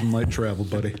faster than light travel,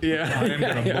 buddy. Yeah. I'm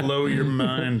gonna blow your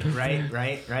mind. Right.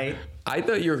 I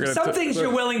thought you were gonna. Some things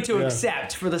you're willing to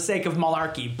accept for the sake of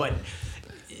malarkey, but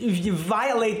if you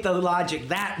violate the logic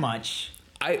that much.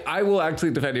 I will actually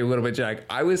defend you a little bit, Jack.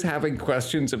 I was having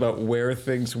questions about where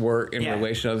things were in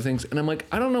relation to other things, and I'm like,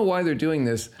 I don't know why they're doing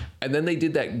this. And then they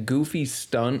did that goofy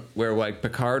stunt where like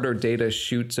Picard or Data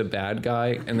shoots a bad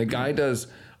guy, and the guy does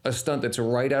a stunt that's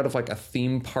right out of like a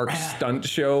theme park stunt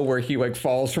show where he like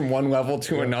falls from one level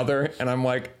to another, and I'm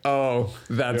like, oh,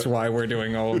 that's why we're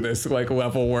doing all of this like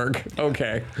level work.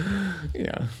 Okay,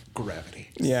 yeah, Gravity.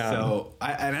 Yeah. So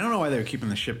I don't know why they're keeping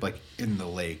the ship like in the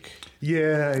lake.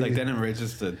 Yeah. Like then it's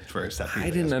just for a second.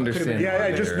 I didn't understand. Yeah,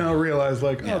 I just now realized,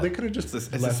 like, Yeah. oh, they could have just It's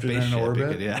a left it in an spaceship.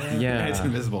 orbit. Yeah. It's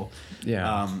invisible.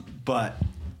 Yeah. But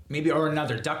Maybe, or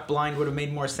another duck blind would have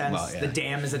made more sense. Well, yeah. The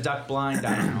dam is a duck blind.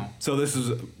 I don't know. so this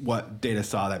is what Data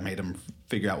saw that made him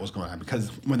figure out what's going on, because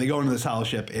when they go into this hollow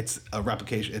ship, it's a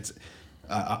replication. It's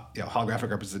holographic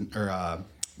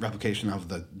replication of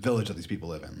the village that these people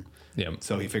live in. Yeah.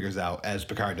 So he figures out, as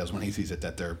Picard does when he sees it,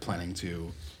 that they're planning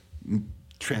to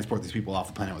transport these people off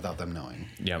the planet without them knowing.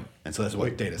 Yeah. And so that's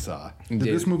what Data saw. Did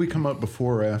this movie come out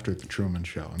before or after The Truman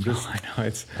Show? I'm just. I know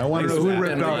it's. I want to know who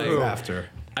ripped off who. After.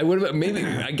 I would have maybe.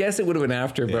 I guess it would have been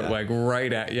after, but Yeah. like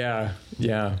right at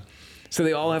yeah. So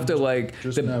they all have to like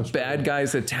Just the now bad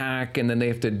guys attack, and then they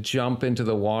have to jump into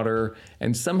the water.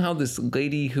 And somehow this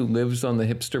lady who lives on the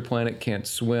hipster planet can't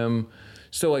swim.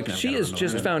 So like she has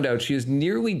just found out she is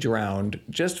nearly drowned.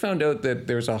 Just found out that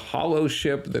there's a hollow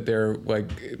ship that they're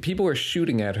like people are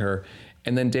shooting at her.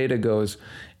 And then Data goes,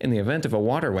 in the event of a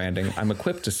water landing, I'm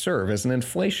equipped to serve as an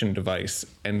inflation device.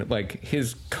 And like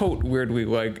his coat weirdly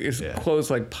like his clothes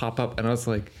like pop up, and I was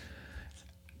like,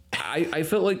 I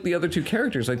felt like the other two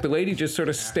characters, like the lady just sort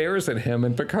of stares at him,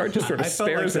 and Picard just sort of I felt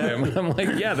stares like at that. him. And I'm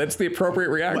like, yeah, that's the appropriate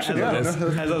reaction to As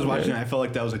this. I was watching it, I felt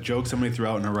like that was a joke somebody threw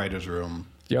out in a writer's room.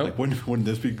 Yep. Like, wouldn't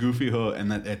this be goofy?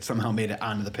 And that it somehow made it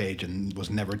onto the page and was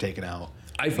never taken out.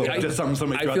 I feel Just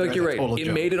somebody I threw out feel there like you're as a right. total It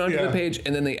joke. made it onto Yeah. the page,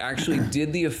 and then they actually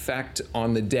did the effect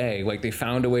on the day. Like they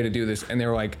found a way to do this, and they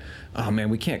were like, "Oh man,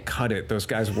 we can't cut it. Those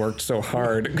guys worked so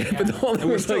hard." But the whole thing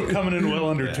We're was still like, coming in well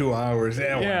under 2 hours.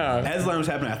 yeah, As that was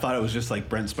happening, I thought it was just like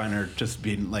Brent Spiner just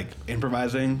being like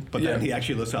improvising, but then Yeah. he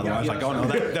actually listened to the I was like, oh no,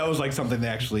 that was like something they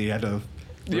actually had to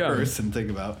Yeah. rehearse and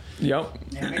think about. yep,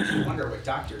 And it makes you wonder what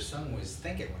Dr. Sung was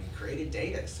thinking when he created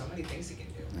Data. So many things he can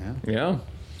do. yeah.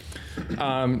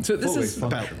 So this Fully is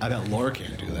I bet Laura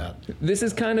can't do that. this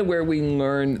is kind of where we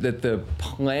learn that the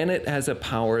planet has a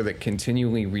power that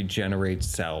continually regenerates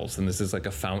cells, and this is like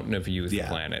a fountain of youth Yeah.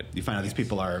 planet. You find out these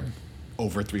people are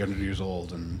over 300 years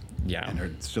old and they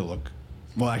still look.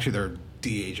 Well, actually, they're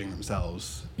de-aging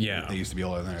themselves. Yeah. They used to be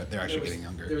older, and they're actually getting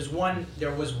younger. There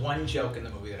was one joke in the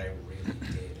movie that I really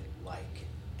did like,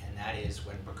 and that is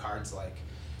when Picard's like,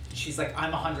 she's like,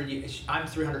 I'm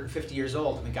 350 years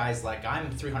old, and the guy's like,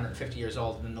 I'm 350 years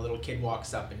old, and then the little kid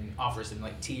walks up and offers him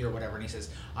like tea or whatever, and he says,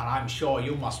 and I'm sure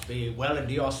you must be well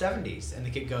into your 70s, and the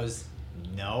kid goes,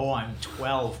 no, I'm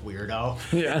 12, weirdo.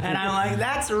 Yeah. And I'm like,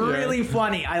 that's really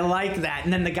funny. I like that.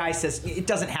 And then the guy says, it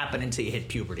doesn't happen until you hit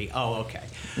puberty. Oh, okay.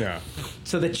 Yeah.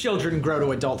 So the children grow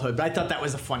to adulthood, but I thought that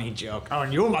was a funny joke. Oh,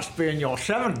 and you must be in your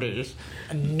 70s.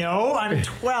 No, I'm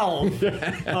 12.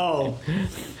 Oh,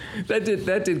 That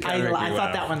did kind of I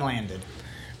thought that one landed.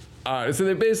 So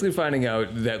they're basically finding out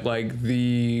that like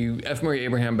the F. Murray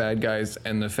Abraham bad guys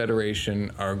and the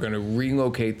Federation are going to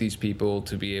relocate these people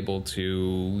to be able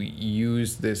to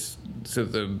use this. So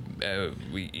They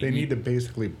need to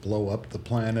basically blow up the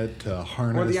planet to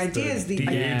harness. Well, the idea is the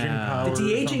de-aging power. The or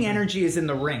de-aging something. energy is in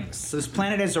the rings. So this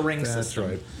planet has a ring That's system.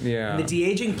 right. Yeah. And the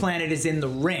de-aging planet is in the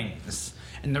rings.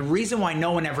 And the reason why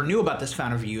no one ever knew about this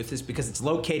fountain of youth is because it's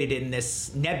located in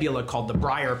this nebula called the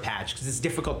Briar Patch, because it's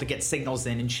difficult to get signals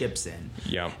in and ships in.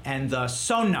 Yeah. And the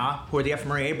Sona, who are the F.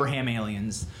 Murray Abraham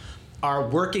aliens, are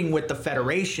working with the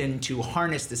Federation to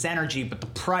harness this energy, but the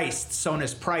price,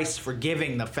 Sona's price for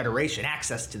giving the Federation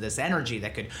access to this energy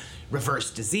that could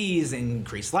reverse disease,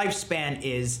 increase lifespan,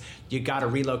 is you got to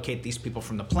relocate these people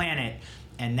from the planet.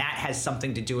 And that has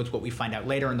something to do with what we find out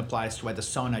later in the plot as to why the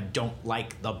Sona don't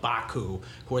like the Baku,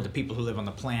 who are the people who live on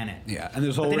the planet. Yeah, and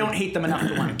there's But they whole- don't hate them enough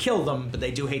to want to kill them, but they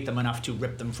do hate them enough to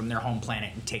rip them from their home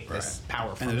planet and take this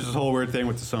power from And there's them. this whole weird thing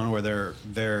with the Sona where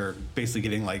they're basically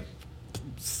getting like,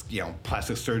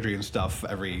 plastic surgery and stuff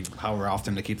every however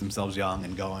often to keep themselves young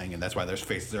and going, and that's why their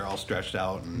faces are all stretched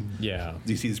out. And Yeah.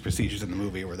 you see these procedures in the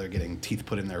movie where they're getting teeth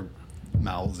put in their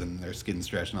mouths and their skin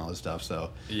stretched and all this stuff.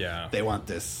 So Yeah. they want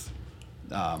this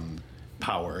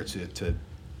power to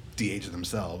de-age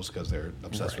themselves because they're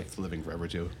obsessed with living forever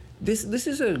too. This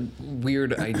is a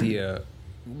weird idea.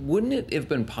 Wouldn't it have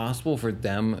been possible for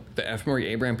them, the F. Murray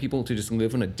Abraham people, to just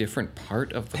live on a different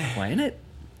part of the planet?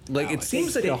 Like, it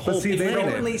seems like a whole see, they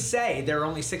planet. They only say there are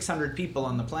only 600 people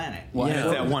on the planet. Well, Yeah.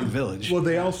 it's that one village. Well,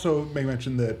 they also may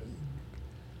mention that,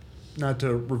 not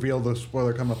to reveal the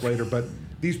spoiler coming up later, but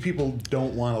these people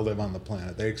don't want to live on the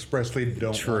planet. They expressly don't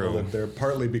want True. to live there,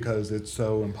 partly because it's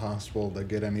so impossible to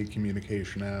get any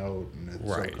communication out and it's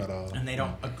Right. so cut off. And they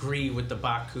don't agree with the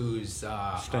Baku's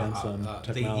Stance on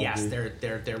technology. yes,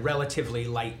 their relatively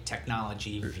light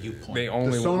technology viewpoint. They The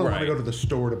only Sona want right. to go to the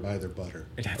store to buy their butter.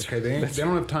 That's okay, they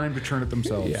don't have time to churn it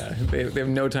themselves. Yeah, they have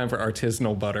no time for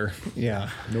artisanal butter. Yeah,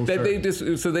 No, they sir.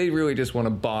 just so they really just want to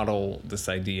bottle this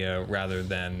idea rather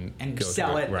than and go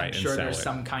sell through it. right I'm and sure sell there's it.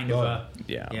 some kind of a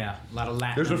Yeah. a lot of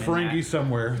Latin. There's a in that. Ferengi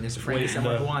somewhere. There's a Ferengi waiting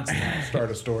somewhere to who wants that.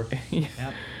 start a store. Yep.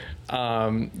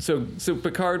 So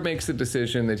Picard makes the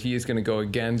decision that he is going to go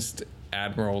against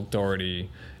Admiral Doherty,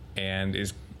 and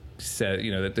is said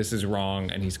that this is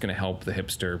wrong, and he's going to help the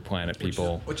hipster planet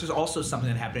people. Which is also something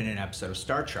that happened in an episode of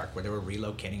Star Trek where they were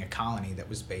relocating a colony that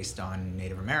was based on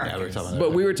Native Americans. Yeah, we were talking about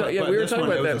But we were talking. Yeah, we were this talking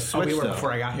one, about it that. was a Oh, we switch, were though.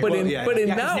 before I got here. But in yeah. but in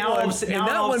Yeah, 'cause that now all of a one, sudden- in now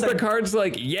that all of a one, sudden- Picard's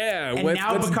like, yeah, And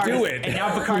let's Picard do is, it. And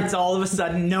now Picard's all of a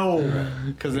sudden no.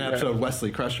 Because in the episode,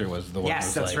 Wesley Crusher was the one.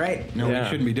 Yes, who was that's like, right. No, Yeah. we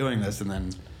shouldn't be doing this. And then,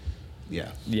 yeah,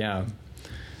 Yeah.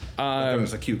 there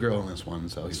was a cute girl in this one,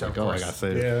 so he's So like, of "Oh, I course. gotta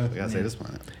say, Yeah. I gotta say this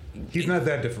planet." He's not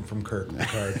that different from Kirk.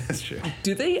 Picard. That's true.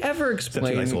 Do they ever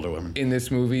explain nice older women. in this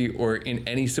movie or in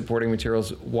any supporting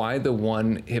materials why the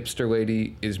one hipster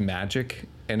lady is magic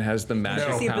and has the magic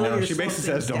No. The ability power? to She slow basically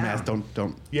says, things "Don't down. ask,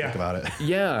 don't Yeah. think about it."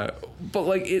 Yeah, but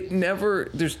like it never.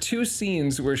 There's two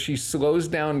scenes where she slows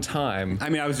down time. I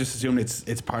mean, I was just assuming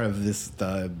it's part of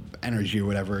the energy or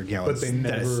whatever. You know, But they it's-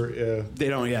 that never. is- they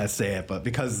don't say it, but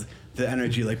because the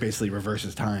energy like basically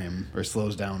reverses time or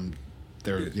slows down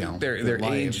their Their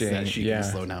lives, aging, that she yeah.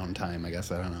 can slow down time. I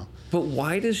guess I don't know. But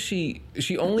why does she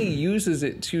only uses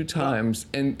it two times,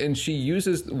 and she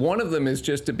uses one of them is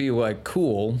just to be like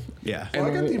cool. Yeah. Well, I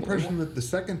got the w- impression that the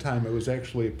second time it was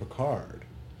actually Picard.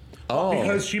 Oh,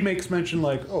 Because she makes mention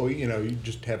like, oh, you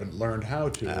just haven't learned how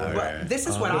to. But this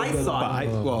is what I But thought.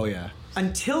 well, yeah.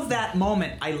 Until that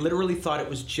moment, I literally thought it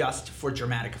was just for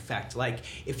dramatic effect. Like,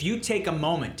 if you take a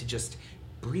moment to just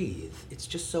breathe, it's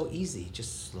just so easy.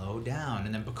 Just slow down.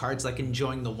 And then Picard's like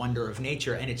enjoying the wonder of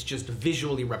nature, and it's just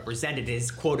visually represented as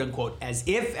quote unquote as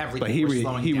if everything But he was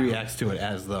slowing he down. reacts to it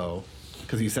as though,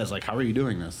 because he says like, "How are you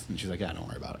doing this?" And she's like, "Yeah, don't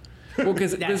worry about it." well,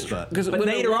 because That's true. because But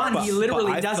later on, he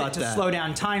literally but I does it thought to that- slow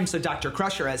down time so Dr.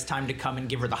 Crusher has time to come and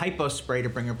give her the hypo spray to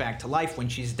bring her back to life when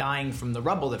she's dying from the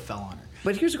rubble that fell on her.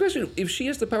 But here's the question: if she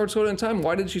has the power to slow down time,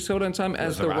 why did she slow down time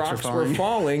as the the rocks rocks were were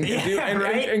falling Yeah, and,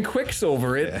 right? and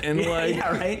Quicksilver it and Yeah, like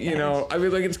yeah, right? I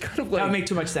mean like it's kind of That like would make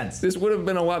too much sense. this would have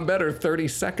been a lot better 30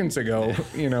 seconds ago.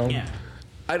 Yeah.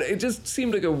 It just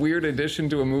seemed like a weird addition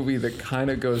to a movie that kind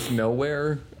of goes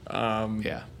nowhere.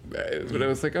 Yeah. But I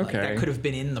was like, okay. That could have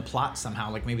been in the plot somehow.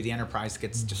 Like maybe the Enterprise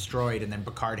gets destroyed, and then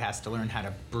Picard has to learn how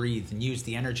to breathe and use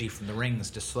the energy from the rings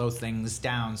to slow things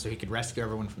down, so he could rescue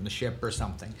everyone from the ship or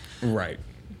something. Right.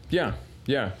 Yeah.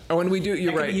 Yeah. Oh, and we do. You're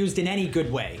That could right. be used in any good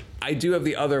way. I do have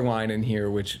the other line in here,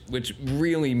 which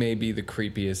really may be the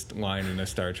creepiest line in a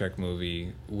Star Trek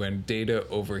movie, when Data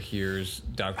overhears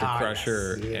Dr. Ah,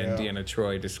 Crusher yes. and Yeah. Deanna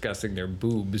Troi discussing their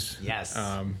boobs. Yes.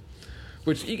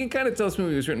 Which you can kind of tell this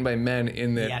movie was written by men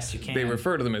in that Yes, you can. they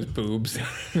refer to them as boobs.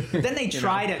 Then they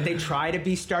try to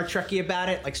be Star Trekky about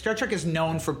it. Like Star Trek is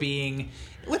known for being,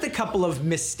 with a couple of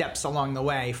missteps along the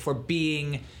way, for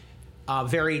being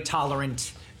very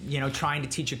tolerant. Trying to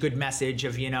teach a good message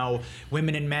of,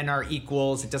 women and men are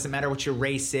equals. It doesn't matter what your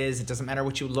race is. It doesn't matter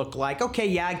what you look like. Okay,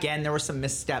 yeah, again, there were some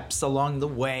missteps along the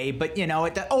way, but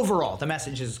overall, the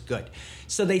message is good.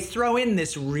 So they throw in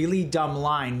this really dumb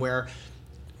line where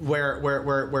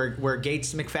where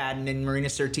Gates McFadden and Marina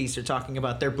Sirtis are talking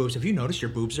about their boobs. Have you noticed your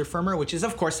boobs are firmer? Which is,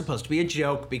 of course, supposed to be a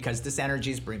joke because this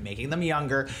energy is making them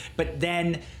younger. But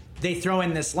then they throw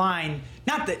in this line.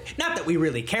 Not that we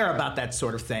really care about that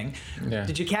sort of thing. Yeah.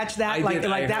 Did you catch that? I did.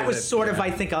 I that heard was it, sort of, yeah.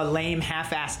 I think, a lame,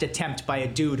 half-assed attempt by a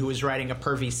dude who was writing a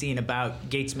pervy scene about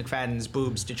Gates McFadden's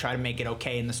boobs to try to make it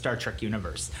okay in the Star Trek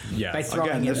universe. Yes. By throwing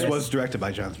Again, in this was directed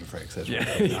by Jonathan Frakes. That's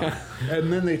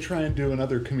And then they try and do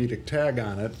another comedic tag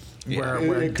on it.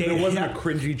 Where It Data- wasn't a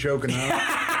cringy joke enough.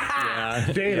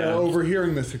 Yeah. Data,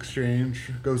 overhearing this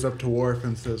exchange, goes up to Worf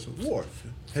and says, "Worf,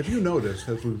 have you noticed,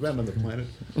 as we've been on the planet,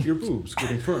 your boobs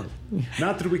getting firm?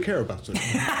 Not that we care about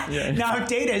it." Now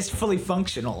Data is fully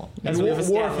functional. And as we've Worf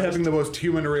established. having the most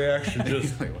human reaction,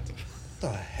 just like, what the the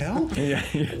hell?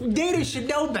 Data should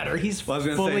know better. He's Well, I was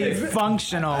gonna fully say-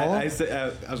 functional. I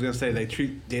was gonna say they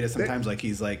treat Data sometimes like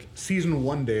he's like Season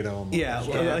 1 Data almost. yeah,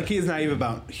 like he's not even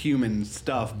about human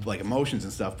stuff like emotions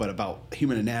and stuff, but about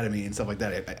human anatomy and stuff like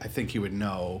that. I think he would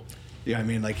know. Yeah, I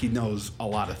mean, like he knows a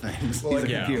lot of things. Well, He's a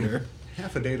yeah. computer.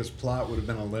 Half of Data's plot would have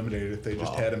been eliminated if they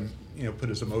just had him, put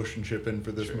his emotion chip in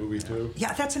for this movie too.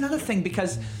 Yeah, that's another thing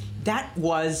because that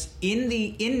was in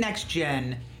Next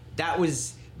Gen. That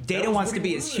was Data was wants what to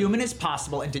he be as wanted. human as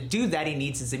possible, and to do that, he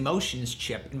needs his emotions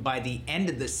chip. And by the end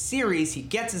of the series, he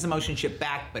gets his emotion chip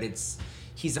back, but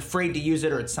he's afraid to use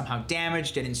it or it's somehow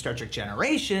damaged. And in Star Trek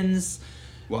Generations,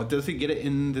 Well, does he get it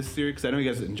in this series? Because I know he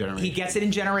gets it in Generation. he gets it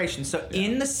in Generations. So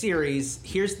in the series,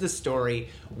 here's the story.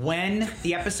 When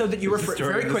the episode that you It's the referred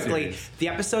story very of the quickly, series. the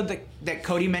episode that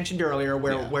Cody mentioned earlier,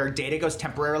 where Yeah. where Data goes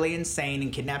temporarily insane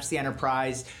and kidnaps the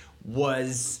Enterprise,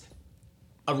 was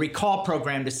a recall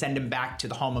program to send him back to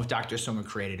the home of Dr. Sung, who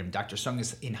created him. Dr. Sung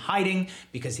is in hiding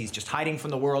because he's just hiding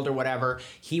from the world or whatever.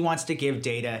 He wants to give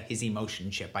Data his emotion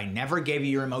chip. I never gave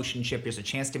you your emotion chip. Here's a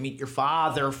chance to meet your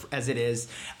father as it is.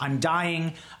 I'm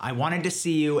dying. I wanted to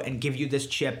see you and give you this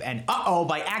chip. And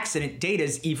by accident,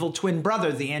 Data's evil twin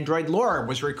brother, the android Lore,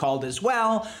 was recalled as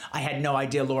well. I had no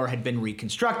idea Lore had been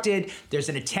reconstructed. There's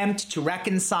an attempt to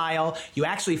reconcile. You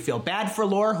actually feel bad for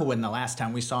Lore, who in the last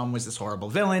time we saw him was this horrible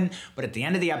villain. But at the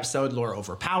end of the episode, Lore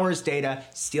overpowers Data,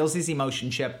 steals his emotion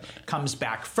chip, comes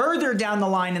back further down the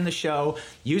line in the show,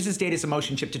 uses Data's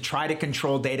emotion chip to try to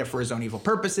control Data for his own evil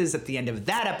purposes. At the end of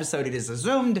that episode, it is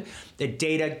assumed that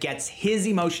Data gets his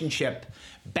emotion chip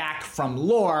back from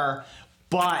Lore,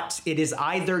 but it is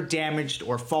either damaged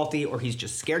or faulty, or he's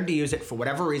just scared to use it. For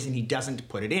whatever reason, he doesn't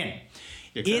put it in.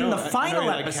 Yeah, 'cause I In know- the I know final he,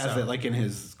 like, episode, has it like in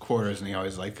his quarters, and he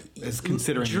always like is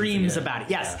considering dreams using about it.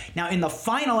 Yes. Now, in the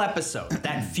final episode,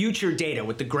 that future Data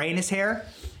with the gray in his hair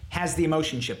has the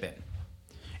emotion chip in.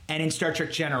 And in Star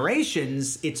Trek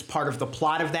Generations, it's part of the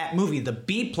plot of that movie. The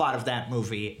B plot of that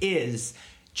movie is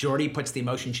Geordi puts the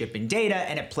emotion chip in Data,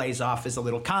 and it plays off as a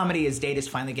little comedy as Data's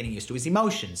finally getting used to his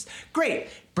emotions. Great.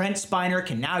 Brent Spiner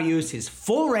can now use his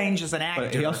full range as an actor.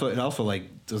 But it also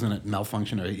like doesn't it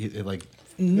malfunction or it like.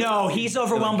 No, he's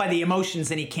overwhelmed by the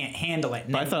emotions and he can't handle it.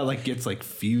 And But I then- thought it like gets like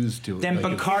fused to it. Then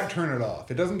like, Picard- Can't turn it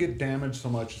off. It doesn't get damaged so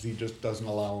much as he just doesn't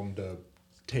allow him to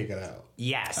take it out.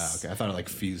 yes. Okay, I thought it like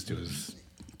fused to his.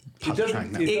 It doesn't-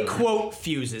 Trying- it- It quote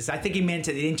fuses. I think he meant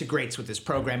it integrates with his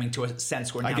programming to a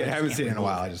sense where now I he haven't can't seen it in a remove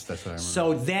while. it. That's what I remember.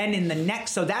 So then in the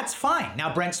next, so that's fine.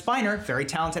 Now Brent Spiner, very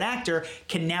talented actor,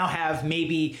 can now have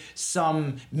maybe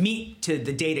some meat to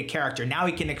the Data character. Now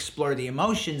he can explore the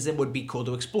emotions. It would be cool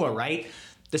to explore, right?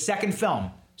 The second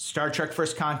film, Star Trek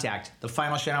First Contact, The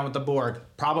Final Showdown with the Borg,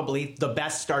 probably the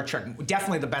best Star Trek,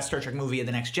 definitely the best Star Trek movie of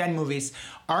the Next Gen movies,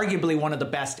 arguably one of the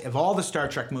best of all the Star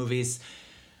Trek movies.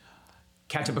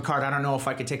 Captain Picard, I don't know if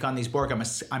I could take on these Borg.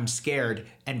 I'm scared.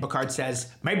 And Picard says,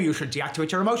 maybe you should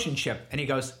deactivate your emotion chip. And he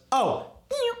goes, oh,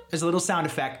 there's a little sound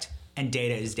effect. And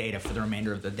Data is Data for the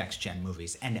remainder of the Next Gen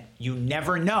movies. And you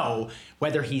never know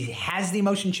whether he has the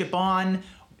emotion chip on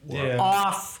or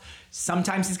off.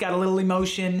 Sometimes he's got a little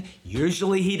emotion.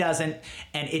 Usually he doesn't.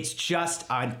 And it's just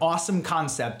an awesome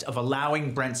concept of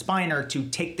allowing Brent Spiner to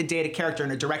take the Data character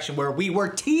in a direction where we were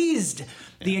teased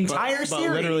the entire series.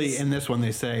 But literally in this one,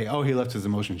 they say, "Oh, he left his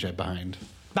emotion chip behind."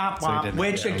 Bop, So he bop, didn't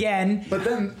which have it. again, But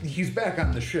then he's back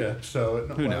on the ship, so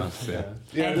Who knows? Yeah.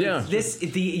 Yeah. Yeah. this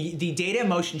the Data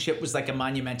emotion chip was like a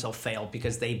monumental fail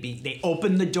because they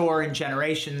opened the door in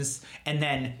Generations and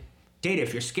then Data,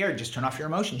 if you're scared, just turn off your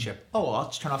emotion chip. Oh, well, I'll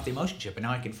just turn off the emotion chip and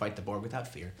now I can fight the Borg without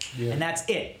fear. Yeah. And that's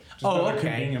it. another okay.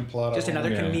 convenient plot Just another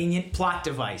element. Yeah. convenient plot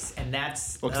device, and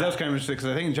that's Well, because that was kind of interesting. Because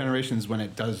I think in Generations, when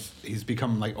it does, he's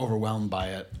become like overwhelmed by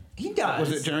it, He does.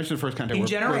 Was it Generation First Contact? In where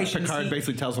Generations, Picard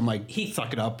basically tells him like,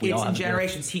 suck it up. We all It's have in to do it."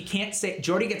 Generations. He can't say.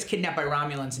 Geordi gets kidnapped by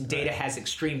Romulans, and Data has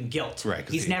extreme guilt. Right,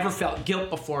 'cause He's he- never felt guilt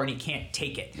before, and he can't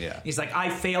take it. Yeah. He's like, I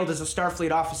failed as a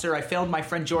Starfleet officer. I failed my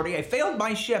friend Geordi. I failed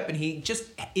my ship, and he just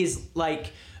is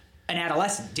like an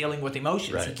adolescent dealing with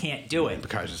emotions. Right. He can't do it. And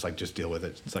Picard's just like, just deal with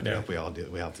it. It's like, Yeah. we all do.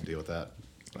 We have to deal with that.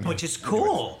 Which is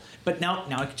cool. But now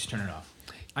I can just turn it off.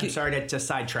 I'm sorry to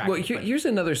sidetrack. Well, it, but- here's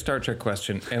another Star Trek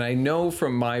question, and I know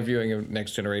from my viewing of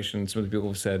Next Generation, some of the people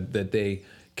have said that they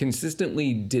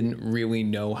consistently didn't really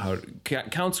know how.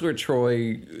 Counselor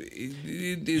Troy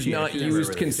is not she's never used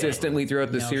really consistently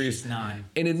throughout the No, series, she's not.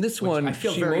 and in this Which one, I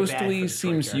feel she very bad for mostly the Troy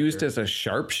seems used character. as a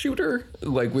sharpshooter,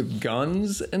 like with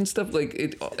guns and stuff. Like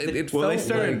it Well, they felt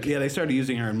started. like, Yeah, they started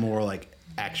using her in more like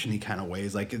actiony kind of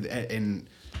ways. Like in,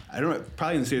 I don't know,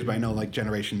 probably in the series, but I know like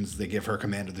Generations, they give her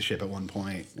command of the ship at one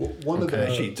point. One of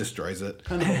the She destroys it.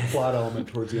 kind of a plot element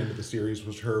towards the end of the series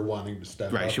was her wanting to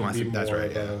step Right, up she and wants be to- that's more right,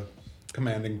 of yeah. a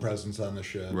commanding presence on the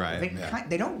ship. Right.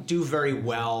 They don't do very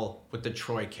well with the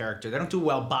Troy character. They don't do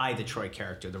well by the Troy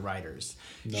character, the writers.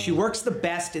 She works the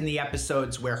best in the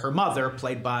episodes where her mother,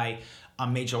 played by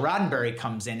Majel Roddenberry,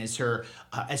 comes in as her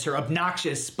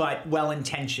obnoxious but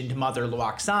well-intentioned mother,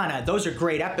 Luoxana. Those are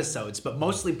great episodes, but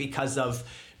mostly because of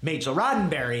Majel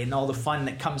Roddenberry and all the fun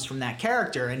that comes from that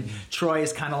character. And Troy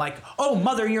is kind of like, oh,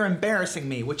 mother, you're embarrassing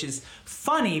me, which is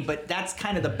funny, but that's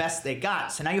kind of the best they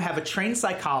got. So now you have a trained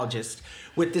psychologist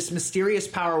with this mysterious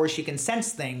power where she can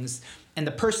sense things, and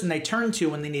the person they turn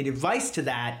to when they need advice to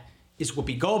that is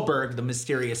Whoopi Goldberg, the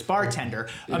mysterious bartender.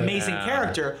 Amazing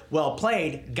character, well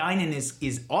played. Guinan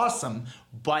is awesome,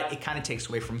 but it kind of takes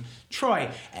away from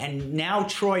Troy. And now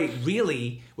Troy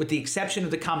really, with the exception of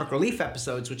the comic relief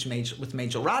episodes, with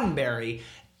Majel Roddenberry,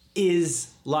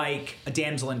 is like a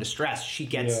damsel in distress. She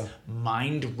gets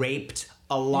mind raped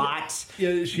a lot.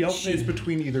 Yeah, she alternates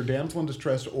between either damsel in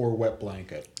distress or wet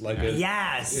blanket. Like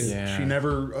Yes. Yeah. she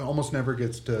almost never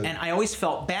gets to. And I always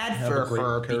felt bad Have for a great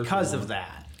her character because of moment.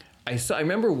 that. I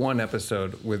remember one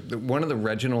episode with one of the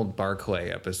Reginald Barclay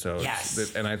episodes,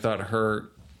 Yes. and I thought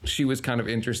she was kind of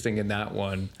interesting in that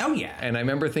one. Oh, yeah. And I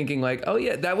remember thinking like, oh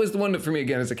yeah, that was the one that for me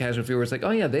again as a casual viewer, it's like,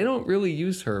 oh yeah, they don't really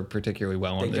use her particularly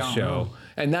well on They this don't. show,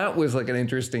 and that was like an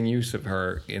interesting use of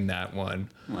her in that one.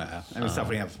 Well, I mean, stuff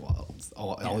when you have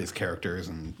all these characters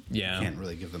and Yeah. you can't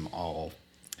really give them all.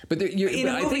 But, In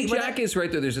a I movie, think Jack is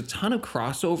right though. There's a ton of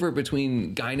crossover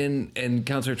between Guinan and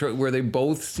Counselor Troy, where they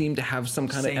both seem to have some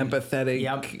kind Same- of empathetic,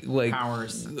 yep, like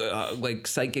powers. like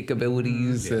psychic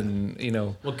abilities, and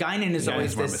Well, Guinan is Yeah,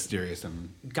 always it's more this. mysterious and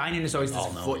Guinan is always this,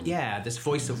 All-knowing. this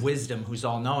voice of wisdom who's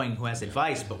all knowing, who has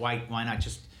advice. But why not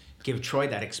just give Troy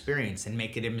that experience and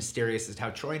make it as mysterious as how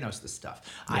Troy knows this stuff?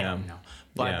 I don't know,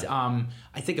 but Yeah.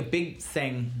 I think a big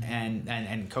thing,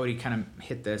 and Cody kind of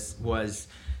hit this, was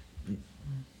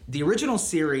the original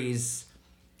series,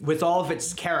 with all of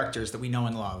its characters that we know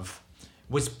and love,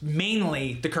 was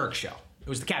mainly the Kirk show. It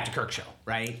was the Captain Kirk show,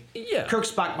 right? Yeah. Kirk,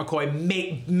 Spock, McCoy,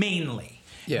 mainly.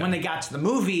 Yeah. When they got to the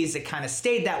movies, it kind of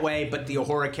stayed that way, but the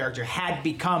Uhura character had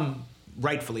become,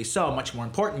 rightfully so, much more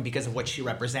important because of what she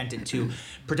represented to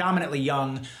predominantly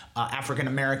young African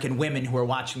American women who are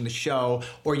watching the show,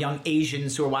 or young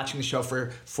Asians who are watching the show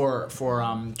for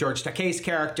George Takei's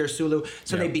character Sulu.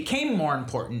 So they became more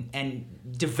important and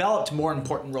developed more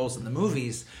important roles in the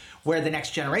movies. Where the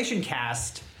Next Generation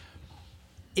cast,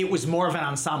 it was more of an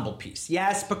ensemble piece.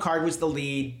 Yes, Picard was the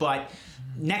lead, but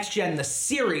Next Gen, the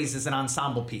series, is an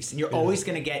ensemble piece. And you're always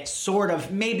going to get sort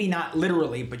of, maybe not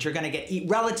literally, but you're going to get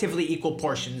relatively equal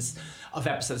portions of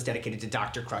episodes dedicated to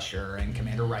Dr. Crusher and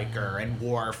Commander Riker and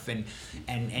Worf. And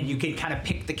you can kind of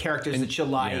pick the characters that you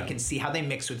like and see how they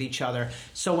mix with each other.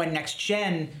 So when Next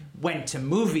Gen went to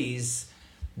movies,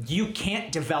 you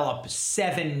can't develop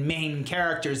 7 main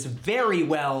characters very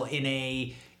well in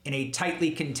a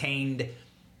tightly contained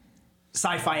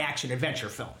sci-fi action adventure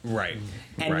film. right,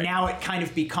 And right. now it kind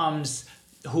of becomes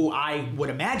who I would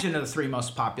imagine are the 3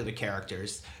 most popular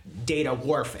characters, Data,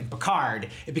 Worf, and Picard.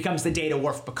 It becomes the Data,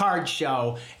 Worf, Picard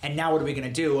show, and now what are we going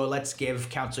to do? Well, let's give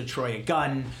Counselor Troy a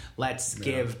gun, let's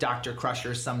give Dr.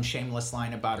 Crusher some shameless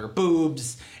line about her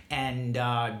boobs, and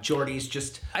Geordi's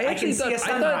just, I can see a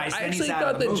sunrise, I and he's actually out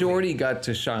thought of the that movie. Geordi got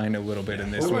to shine a little bit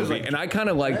in this Well, it was movie, like- and I kind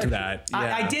of liked that.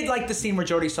 Yeah. I did like the scene where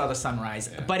Geordi saw the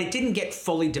sunrise, but it didn't get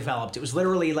fully developed. It was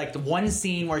literally like the one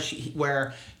scene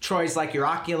where Troy's like, your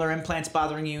ocular implant's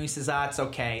bothering you. He says, it's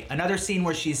okay. Another scene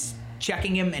where she's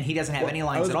checking him and he doesn't have any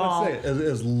lines at all. I was about to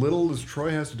say, as little as Troy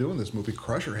has to do in this movie,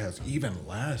 Crusher has even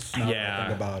less. Now that I Yeah.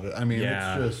 think about it. I mean,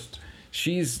 Yeah. it's just.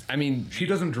 she's, I mean, She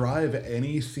doesn't drive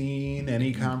any scene,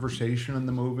 any conversation in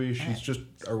the movie. She's just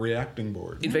a reacting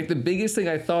board. in fact, the biggest thing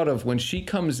I thought of when she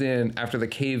comes in after the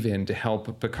cave-in to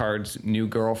help Picard's new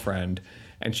girlfriend,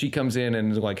 and she comes in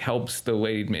and like helps the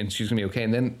lady, and she's gonna be okay.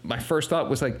 And then my first thought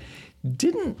was like,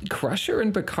 didn't Crusher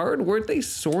and Picard, weren't they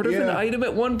sort of an Yeah. item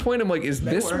at one point? I'm like, is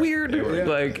this were. weird? They were.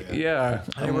 Like, yeah.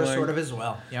 They I'm were like, sort of as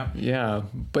well. Yep. Yeah,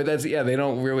 but that's they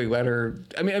don't really let her.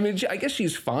 I mean, I guess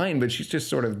she's fine, but she's just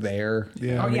sort of there.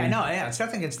 Yeah. Oh yeah, no, yeah. It's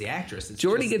nothing against the actress. It's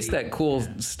Jordy just gets the- that cool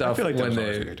I stuff feel like when that was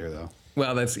always they. character though.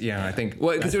 Well, that's I think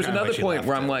because That's there's kinda another why she point left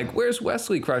where I'm it. like, "Where's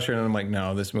Wesley Crusher?" And I'm like,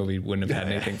 "No, this movie wouldn't have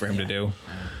had anything for him to do."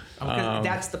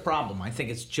 That's the problem. I think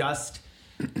it's just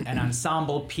an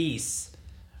ensemble piece,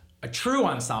 a true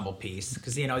ensemble piece,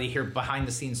 because you hear behind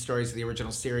the scenes stories of the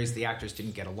original series. The actors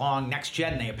didn't get along. Next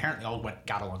Gen, they apparently all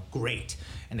got along great,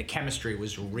 and the chemistry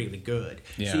was really good.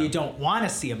 Yeah. So you don't want to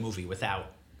see a movie without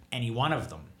any one of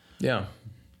them. Yeah,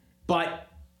 But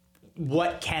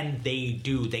what can they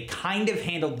do? They kind of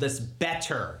handled this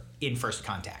better in First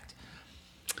Contact.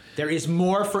 There is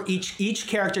more for each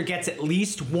character gets at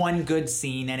least one good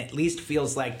scene and at least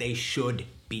feels like they should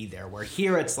be there. Where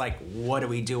here it's like, what do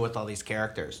we do with all these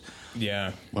characters?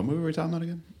 yeah. What movie were we talking about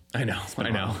again? I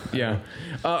know. Yeah.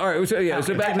 All right. So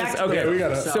So back to back this. to Okay.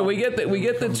 the- So we get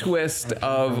the twist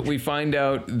of we find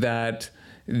out that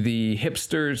the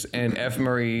hipsters and F.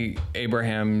 Murray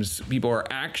Abraham's people are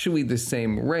actually the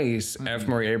same race. F.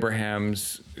 Murray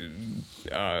Abraham's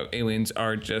aliens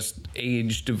are just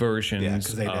aged versions. Yeah,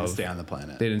 because they didn't of- stay on the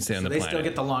planet. They didn't stay on So the they planet. still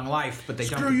get the long life, but they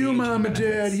don't. Screw get the you, aging Mom and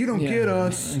benefits. Dad. You don't get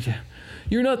us. Yeah.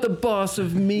 You're not the boss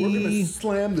of me. We're gonna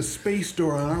slam the space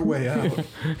door on our way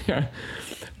out.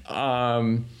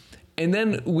 And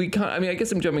then I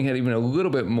guess I'm jumping ahead even a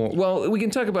little bit more. Well, we can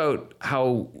talk about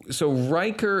how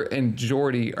Riker and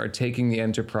Geordi are taking the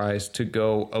Enterprise to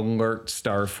go alert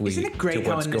Starfleet Isn't it great to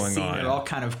how what's in this going scene on. they're all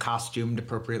kind of costumed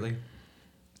appropriately?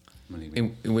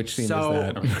 In which scene So,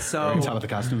 is that? so Are you talking about the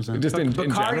costumes then? Just in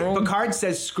general? Picard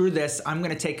says, "Screw this! I'm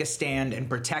going to take a stand and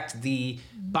protect the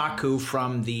Baku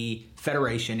from the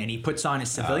Federation." And he puts on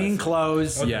his civilian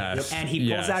clothes. Yes. And he pulls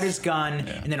Yes. out his gun,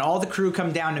 and then all the crew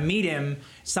come down to meet him.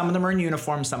 Some of them are in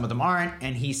uniform, some of them aren't.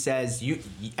 And he says,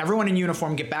 "Everyone in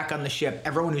uniform, get back on the ship.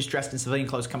 Everyone who's dressed in civilian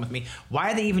clothes, come with me."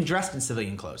 Why are they even dressed in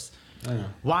civilian clothes?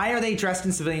 Why are they dressed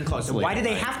in civilian clothes? And why do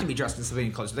they have to be dressed in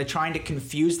civilian clothes? Are they trying to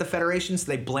confuse the Federation so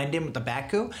they blend in with the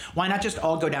Baku? Why not just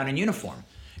all go down in uniform?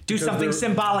 Do something they're-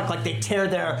 symbolic, like they tear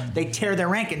their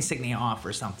rank insignia off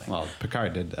or something. Well,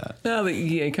 Picard did that. No,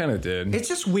 he kind of did. It's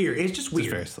just weird. It's just Just weird.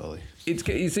 So very slowly.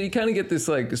 you kind of get this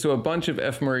a bunch of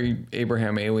F. Murray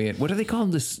Abraham alien. What are they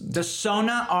called? The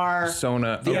Sona are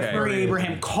Sona, The okay. F. Murray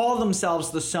Abraham call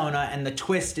themselves the Sona, and the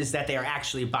twist is that they are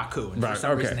actually Baku, and for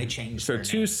some reason they changed. So their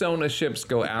two name. Sona ships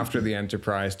go after the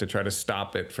Enterprise to try to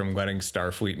stop it from letting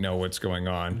Starfleet know what's going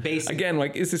on. Basically. Again,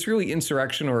 is this really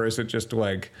insurrection or is it just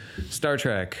like Star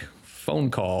Trek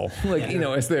phone call?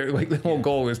 Is there the whole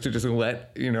goal is to just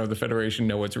let the Federation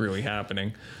know what's really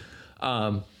happening.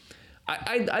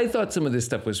 I thought some of this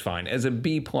stuff was fine as a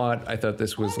B plot. I thought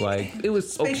this was it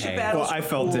was Spaceship okay. battle. Well, I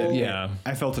felt cool. it. Yeah.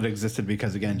 I felt it existed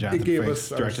because again, Jonathan gave Frakes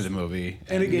us our- directed the movie,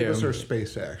 And it gave Yeah. us our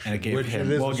space action. And it gave which him-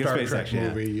 it is well, a it gives Star space Trek action, yeah.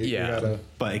 movie. You Yeah. gotta-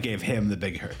 but it gave him the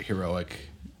big heroic.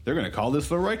 They're going to call this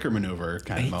the Riker maneuver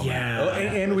kind of moment. Yeah. Oh,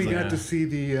 and we Yeah. got to see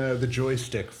the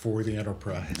joystick for the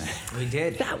Enterprise. We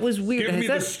did. That was weird. Give me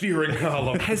the steering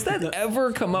column. Has that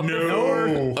ever come up No.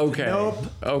 before? Okay. Nope.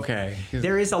 Okay.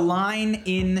 There is a line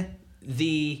in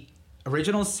the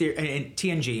original in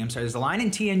TNG. I'm sorry. There's a line in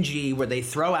TNG where they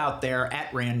throw out there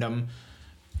at random.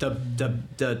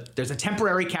 There's a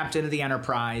temporary captain of the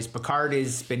Enterprise. Picard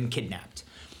has been kidnapped.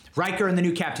 Riker and the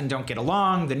new captain don't get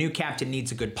along. The new captain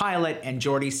needs a good pilot, and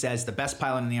Geordi says the best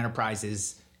pilot in the Enterprise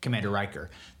is Commander Riker.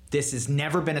 This has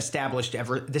never been established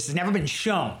ever. This has never been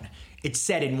shown. It's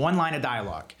said in one line of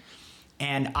dialogue.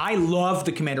 And I love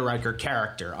the Commander Riker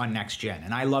character on Next Gen,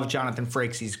 and I love Jonathan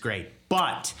Frakes. He's great.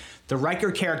 But the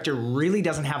Riker character really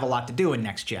doesn't have a lot to do in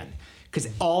Next Gen because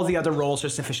all the other roles are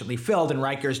sufficiently filled, and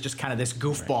Riker is just kind of this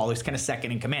goofball who's kind of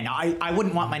second in command. Now, I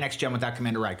wouldn't want my Next Gen without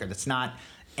Commander Riker. That's not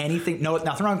anything,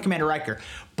 nothing wrong with Commander Riker,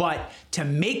 but to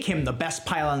make him the best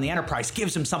pilot in the Enterprise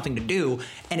gives him something to do,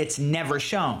 and it's never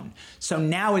shown. So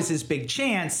now is his big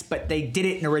chance, but they did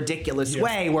it in a ridiculous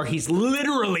way where he's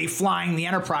literally flying the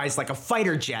Enterprise like a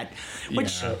fighter jet,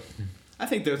 which I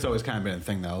think that's always kind of been a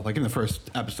thing though. Like in the first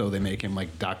episode, they make him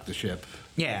dock the ship.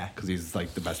 Yeah. Because he's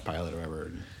the best pilot or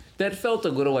whatever. That felt a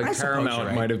little like I suppose you're Paramount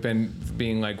right. might have been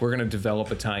being like, we're going to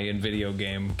develop a tie-in video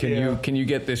game. Can you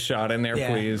get this shot in there,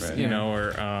 Yeah. please? Right. You know,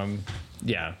 or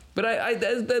Yeah, but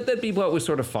that B plot was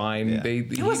sort of fine. Yeah.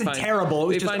 It wasn't terrible.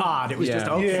 It was just odd. It was just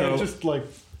okay. Yeah, So- just like,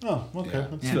 oh, okay.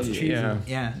 That's cheesy.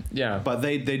 Yeah, Yeah. But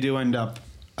they do end up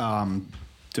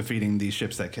defeating these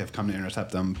ships that have come to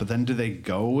intercept them. But then do they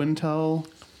go and tell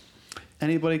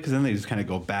anybody? Because then they just kind of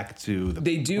go back to the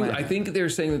They do. planet. I think they're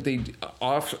saying that they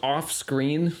off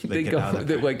screen. They get go out of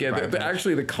that, that like yeah. private.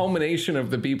 Actually, the culmination of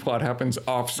the B plot happens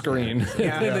off screen.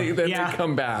 Yeah. then they Yeah.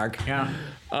 come back. Yeah.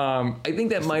 I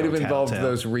think that might have no involved telltale.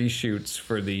 those reshoots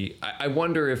for the. I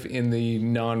wonder if in the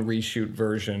non-reshoot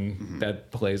version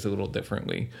that plays a little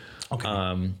differently.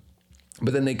 Okay.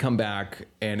 But then they come back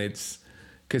and it's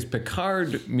because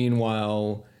Picard,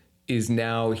 meanwhile, is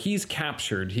now he's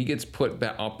captured. He gets put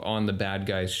up on the bad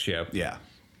guy's ship. Yeah.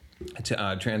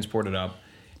 Transported up,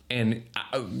 and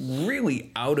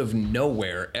really out of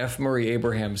nowhere, F. Murray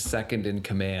Abraham's second in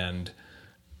command,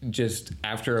 just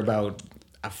after about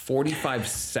a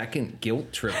 45-second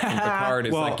guilt trip from Picard,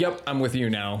 is Well, like, "Yep, I'm with you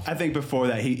now." I think before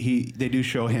that, they do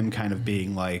show him kind of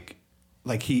being like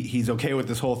he's okay with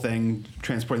this whole thing,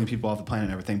 transporting people off the planet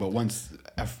and everything. But once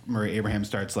F. Murray Abraham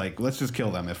starts like, let's just kill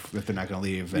them if they're not going to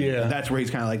leave. And Yeah. that's where he's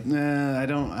kind of like, nah,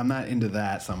 I'm not into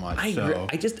that so much. So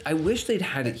I wish they'd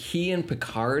had he and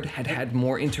Picard had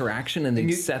more interaction and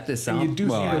they'd set this up. You do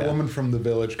see the yeah. woman from the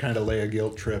village kind of lay a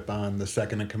guilt trip on the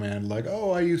second in command, like,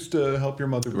 oh, I used to help your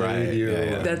mother bathe Right, you. yeah,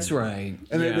 yeah. That's right.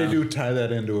 And yeah. they do tie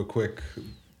that into a quick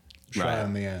shot Right.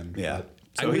 in the end. yeah. But-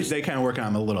 So they kind of work on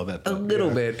him a little bit. A little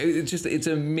bit. It's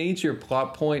a major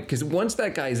plot point because once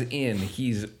that guy's in,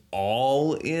 he's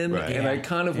all in, Right. and I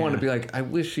kind of want to Yeah. be like, I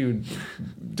wish you'd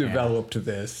developed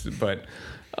this, but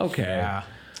okay. Yeah.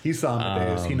 He's saw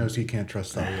Amadeus. He knows he can't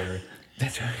trust Salieri.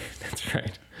 That's right. That's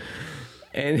right.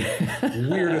 And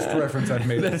Weirdest reference I've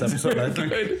made this episode, I think.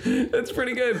 good. That's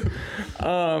pretty good.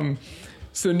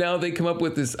 So now they come up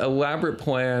with this elaborate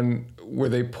plan where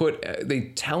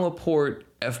they teleport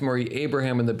F. Murray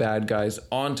Abraham and the bad guys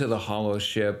onto the hollow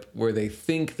ship where they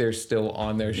think they're still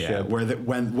on their Yeah, ship. where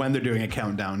when they're doing a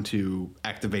countdown to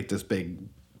activate this big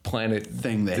Planet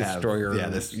thing they destroyer. have. Yeah,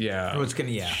 this Oh, it's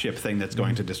gonna. Yeah. ship thing that's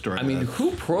going to destroy. I mean,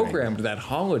 who programmed that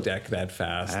holodeck that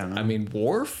fast? I don't know. I mean,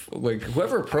 Worf? Like,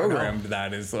 whoever programmed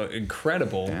that is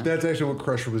incredible. That's actually what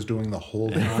Crusher was doing the whole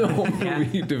The time. whole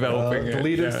movie developing it.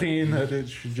 Deleted yeah. scene. That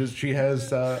she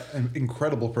has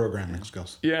incredible programming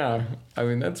skills. Yeah, I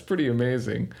mean that's pretty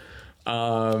amazing.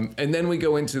 And then we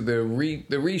go into the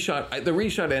reshot. The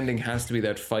reshot ending has to be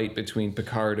that fight between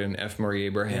Picard and F. Murray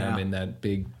Abraham Yeah. in that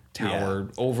big tower,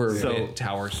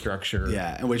 tower structure.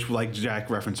 yeah, and which like Jack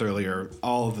referenced earlier,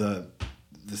 all of the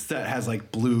set has like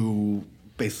blue,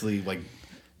 basically like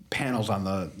panels on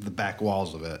the back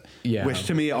walls of it. Yeah. Which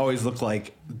to me always looked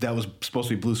like that was supposed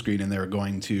to be blue screen, and they were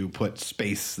going to put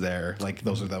space there, like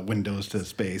those are the windows to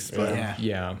space. But Yeah.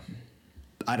 Yeah.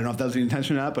 I don't know if that was the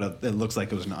intention or not, but it looks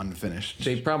like it was an unfinished.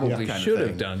 They probably kind of should have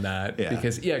thing. done that Yeah.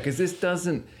 because this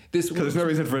doesn't. Because there's no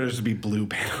reason for there to be blue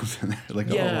panels in there, like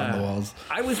all on the walls.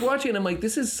 I was watching and I'm like,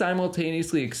 this is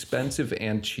simultaneously expensive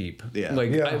and cheap. Yeah.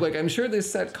 Like, Yeah. I'm sure this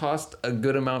set cost a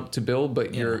good amount to build,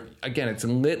 but it's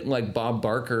lit like Bob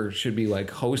Barker should be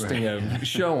like hosting a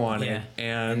show on Yeah. it.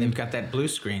 And they've And got that blue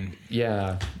screen.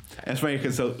 yeah. And it's funny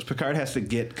because so Picard has to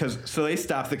get so they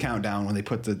stop the countdown when they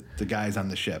put the guys on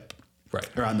the ship, Right.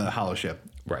 or on the hollow ship.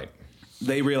 Right.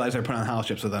 They realize they're put on the hollow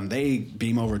ship, so then they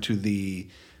beam over to the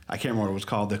I can't remember what it was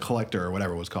called, the collector or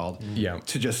whatever it was called. Yeah.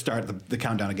 To just start the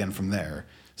countdown again from there.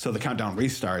 So the countdown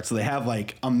restarts. So they have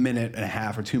like a minute and a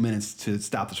half or 2 minutes to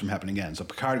stop this from happening again. So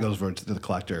Picard goes over to the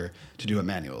collector to do it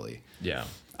manually. Yeah.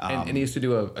 And he has to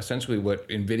do essentially what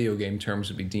in video game terms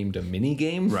would be deemed a mini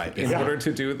game, Right. In order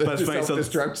to do the But it's funny,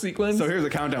 self-destruct sequence. So here's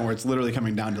a countdown where it's literally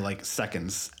coming down to like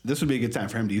seconds. This would be a good time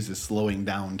for him to use his slowing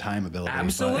down time ability. but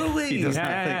Absolutely. He does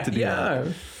not think to do that.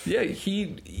 Yeah,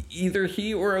 either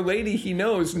he or a lady he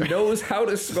knows how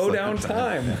to slow down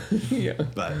time. Yeah.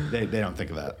 But they don't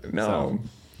think of that. No.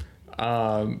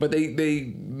 So, But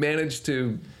they managed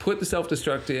to put the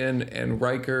self-destruct in, and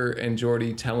Riker and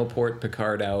Geordi teleport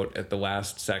Picard out at the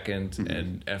last second,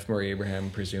 and F. Murray Abraham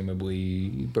presumably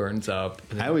burns up.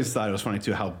 I always thought it was funny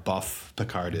too how buff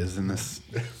Picard is in this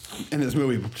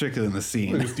movie, particularly in the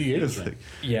scene. Well, he's de-aging. It's like,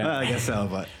 Yeah. well, I guess so,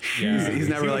 but Yeah. he's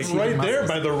never like right there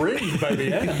by the ring by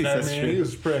the end. I That's mean, true. he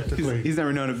was practically. He's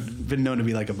never been known to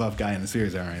be like a buff guy in the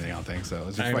series or anything. I don't think so.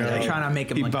 It's just I funny know. how They're trying to make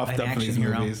him he like buffed an up for these action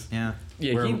hero. movies. Yeah.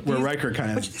 Yeah, where he's- Riker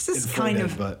kind of Which this is kind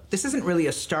of but this isn't really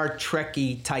a Star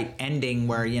Trek-y type ending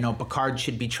where Picard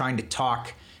should be trying to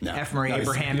talk F. Murray No, he's-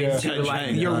 Abraham yeah. into Judge like,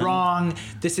 Hang you're on. wrong.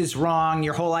 This is wrong.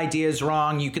 Your whole idea is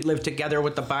wrong. You could live together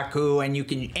with the Baku, and you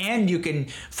can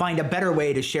find a better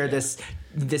way to share this.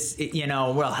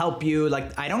 Will help you.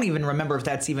 Like, I don't even remember if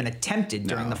that's even attempted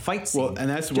during the fight scene. Well, and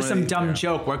that's just one some of the- dumb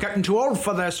joke. We're getting too old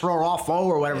for this,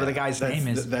 or whatever the guy's That's-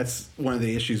 name is. That's one of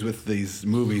the issues with these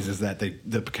movies is that the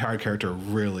Picard character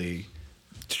really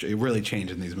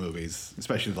changed in these movies,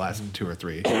 especially the last 2 or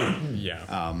 3.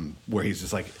 Yeah. Where he's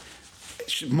just like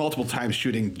multiple times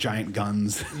shooting giant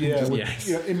guns. Yeah, Yes.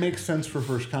 it makes sense for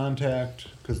First Contact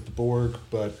because the Borg,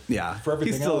 but Yeah. for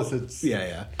everything He's still- else, it's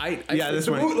yeah. I This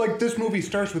The one, like this movie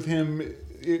starts with him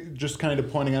just kind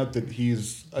of pointing out that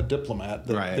he's a diplomat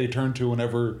that Right. they turn to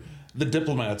whenever the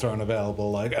diplomats aren't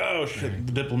available. Like, oh shit,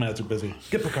 the diplomats are busy.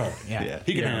 Get Picard. Yeah.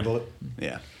 He can Yeah. handle it.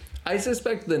 yeah. I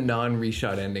suspect the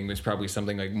non-reshot ending was probably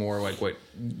something like more like what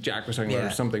Jack was talking about, Yeah.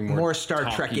 or something more More Star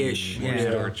talky, Trek-ish, more yeah.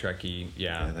 Star Trek-y.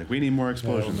 Yeah. Like we need more That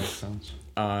makes explosions. sense.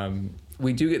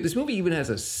 We do get this movie even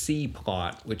has a C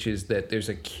plot, which is that there's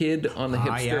a kid on the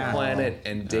hipster yeah. planet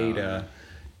and Data,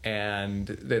 and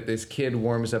that this kid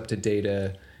warms up to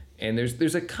Data. And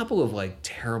there's a couple of like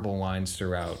terrible lines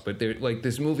throughout, but there like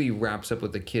this movie wraps up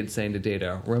with the kid saying to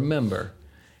Data, "Remember,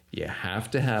 you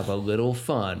have to have a little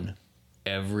fun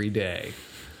every day."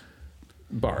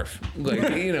 Barf, like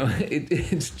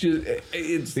it's just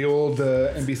it's The old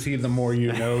NBC "The More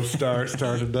You Know"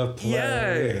 started to play.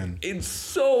 yeah, and it's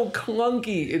so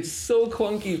clunky. It's so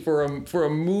clunky for a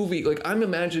movie. Like I'm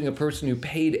imagining a person who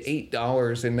paid $8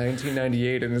 in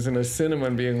 1998 and is in a cinema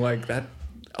and being like that.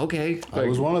 Okay, I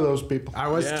was one of those people. I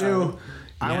was Yeah. too.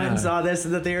 I went and Yeah. saw this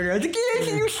in the theater. I was like, yeah,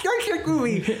 it's a new Star Trek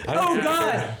movie. Oh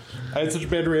God! I had such a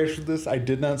bad reaction to this. I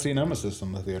did not see Nemesis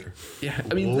in the theater. Yeah,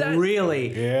 I mean that.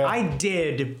 Really? Yeah. I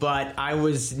did, but I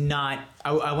was not.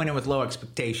 I went in with low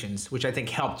expectations, which I think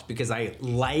helped because I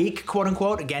like, quote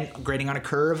unquote, again, grading on a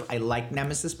curve. I like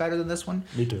Nemesis better than this one.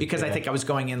 Me too, Because I yeah. think I was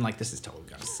going in like this is totally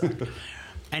gonna suck.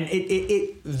 And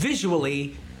it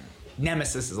visually,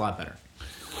 Nemesis is a lot better.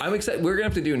 I'm excited. We're gonna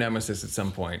have to do Nemesis at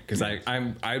some point because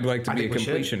I'd like to I be a think we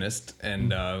should. completionist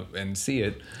and see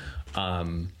it.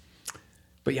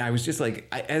 But yeah, I was just like,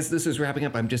 as this is wrapping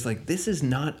up, I'm just like, this is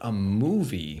not a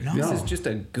movie. This is just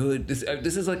a good. This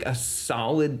is like a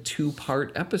solid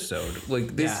 2-part episode.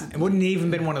 Like this. Yeah, it wouldn't have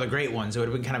even been one of the great ones. It would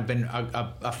have been kind of been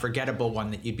a forgettable one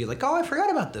that you'd be like, oh, I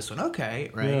forgot about this one. Okay,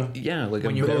 right. Yeah, like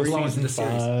When a you were very, flowing through the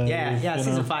series. five, Yeah, you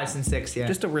season know. 5, season 6, yeah.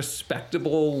 just a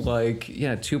respectable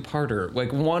 2-parter.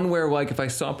 Like one where like if I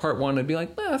saw part 1, I'd be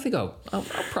like, I think I'll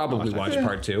probably watch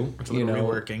part 2. It's a little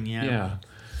reworking, yeah. Yeah.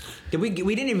 We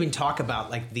didn't even talk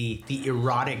about like the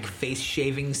erotic face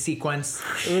shaving sequence,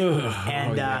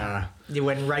 and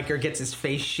when Riker gets his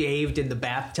face shaved in the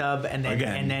bathtub, and then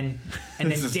Again.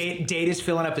 and then Data's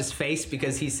filling up his face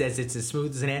because he says it's as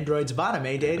smooth as an android's bottom,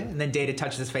 Data? And then Data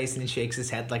touches his face and then shakes his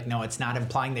head like, no, it's not,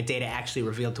 implying that Data actually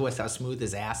revealed to us how smooth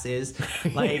his ass is.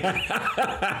 Like,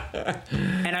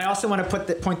 and I also want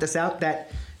to point this out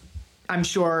that I'm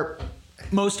sure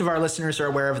most of our listeners are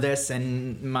aware of this,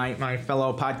 and my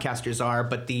fellow podcasters are,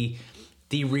 but the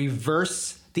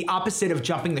opposite of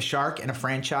jumping the shark in a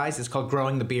franchise is called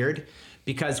growing the beard.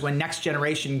 Because when Next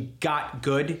Generation got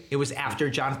good, it was after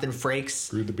Jonathan Frakes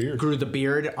grew the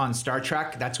beard on Star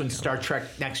Trek. That's when Star Trek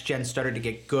Next Gen started to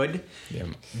get good. Yeah.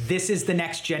 This is the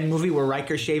Next Gen movie where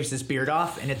Riker shaves his beard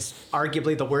off, and it's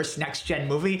arguably the worst Next Gen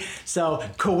movie. So,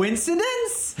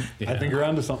 coincidence? I think you're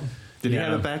onto something. Did he Yeah.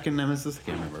 have it back in Nemesis? I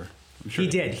can't remember. I'm sure. He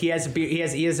did. He has a beard.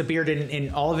 He has a beard in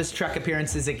all of his Trek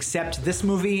appearances except this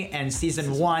movie and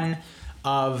season 1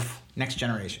 of Next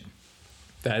Generation.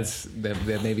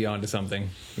 That may be onto something.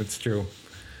 That's true.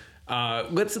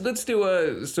 Let's do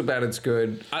a So Bad It's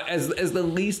Good. As the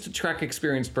least Trek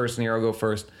experienced person here, I'll go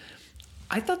first.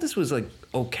 I thought this was like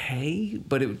okay,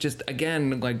 but it just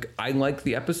again like I like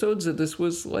the episodes that this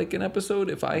was like an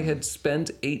episode. If I had spent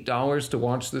 $8 to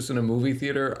watch this in a movie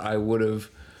theater, I would have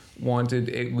wanted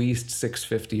at least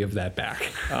 $6.50 of that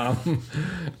back.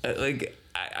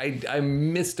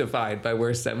 I'm mystified by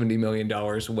where $70 million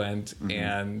went,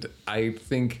 and I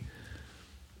think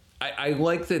I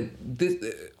like that this.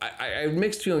 I have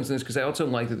mixed feelings on this because I also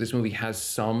like that this movie has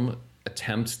some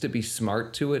attempts to be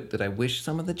smart to it that I wish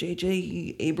some of the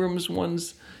J.J. Abrams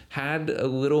ones had a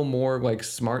little more like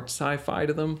smart sci-fi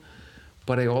to them.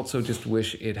 But I also just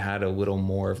wish it had a little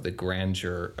more of the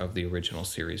grandeur of the original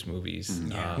series movies.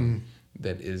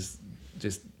 That is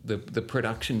just the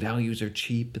production values are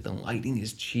cheap, the lighting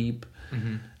is cheap.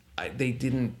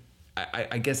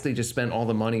 I guess they just spent all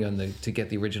the money on to get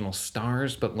the original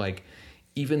stars, but like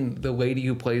even the lady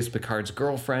who plays Picard's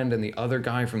girlfriend and the other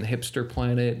guy from the hipster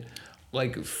planet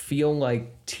like feel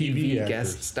like TV actors.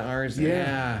 guest stars. Yeah.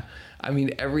 Yeah. I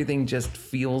mean, everything just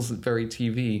feels very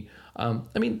TV. I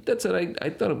mean, that's it. I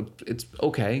thought it's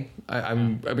okay. I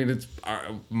mean, it's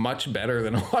much better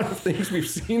than a lot of things we've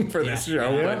seen for this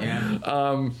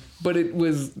show. But it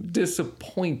was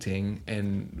disappointing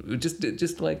and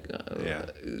just like,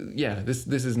 this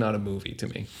is not a movie to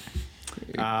me.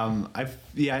 I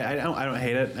don't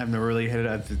hate it. I've never really hated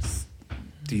it. It's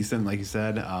decent, like you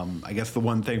said. I guess the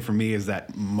one thing for me is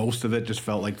that most of it just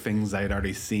felt like things I had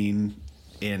already seen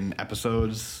in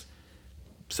episodes.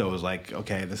 So it was like,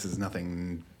 okay, this is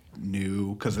nothing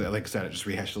new. Because, like I said, it just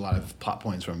rehashed a lot of plot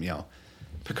points from,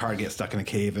 Picard gets stuck in a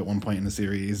cave at one point in the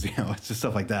series. It's just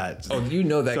stuff like that. Oh,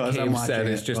 that So as I'm cave watching set it,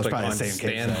 is just well, it's like probably on the same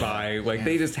cave set. standby. Like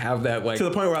they just have that like to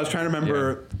the point where I was trying to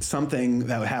remember something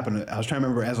that happened. I was trying to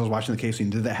remember as I was watching the cave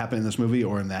scene. Did that happen in this movie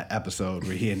or in that episode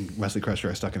where he and Wesley Crusher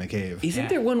are stuck in a cave? Isn't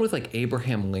there one with like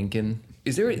Abraham Lincoln?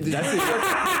 Is there? That's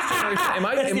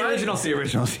the original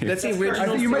series. That's the original. I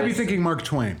think you might be series? thinking Mark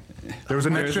Twain. There was a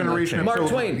Next Generation. Mark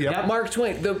episode- Twain. Yep. Mark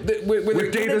Twain.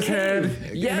 With Data's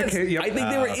head. Yes, Yep. I think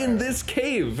they were in this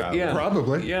cave. Yeah,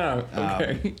 Probably. Yeah.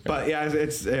 Okay. But yeah,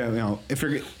 it's if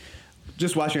you're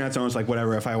just watching on its own, it's like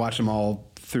whatever. If I watch them all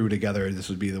through together, this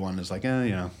would be the one that's like,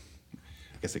 I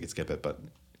guess I could skip it. But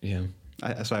Yeah.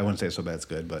 so I wouldn't say it's so bad. It's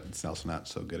good, but it's also not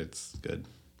so good. It's good.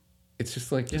 It's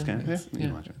just like You can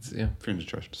watch it. It's, yeah. If you're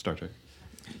into Star Trek.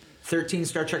 13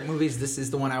 Star Trek movies, this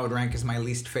is the one I would rank as my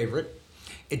least favorite.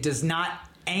 It does not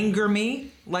anger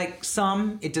me like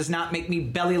some. It does not make me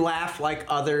belly laugh like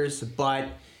others, but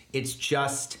it's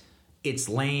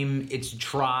lame, it's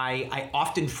dry. I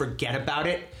often forget about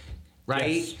it,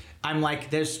 right? Yes. I'm like,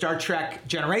 there's Star Trek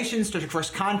Generations, Star Trek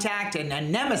First Contact, and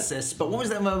Nemesis. But what was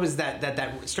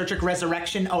that Star Trek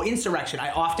Resurrection? Oh, Insurrection.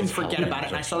 I often forget about it,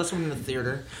 and I saw this one in the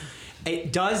theater.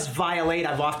 It does violate,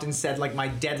 I've often said, like my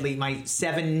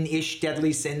 7-ish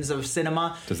deadly sins of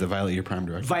cinema. Does it violate your prime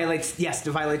directive? It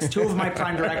violates two of my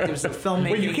prime directives of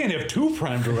filmmaking. Wait, you can't have two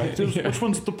prime directives. Which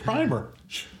one's the primer?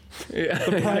 The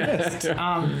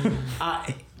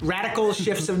primist. Radical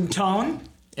shifts of tone,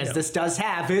 as this does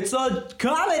have. It's a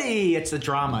comedy. It's a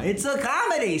drama. It's a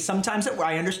comedy. Sometimes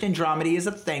I understand dramedy is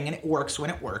a thing and it works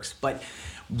when it works, but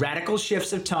radical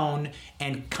shifts of tone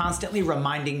and constantly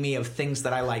reminding me of things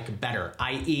that I like better,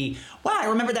 i.e., I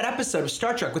remember that episode of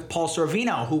Star Trek with Paul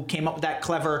Sorvino, who came up with that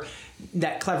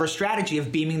clever strategy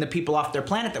of beaming the people off their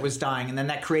planet that was dying, and then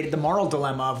that created the moral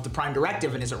dilemma of the Prime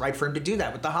Directive, and is it right for him to do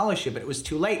that with the holoship? But it was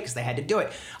too late because they had to do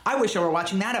it. I wish I were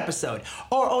watching that episode.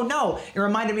 Oh no, it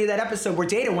reminded me of that episode where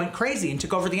Data went crazy and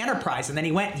took over the Enterprise, and then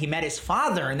he met his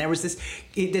father, and there was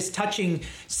this touching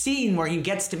scene where he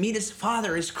gets to meet his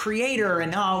father, his creator,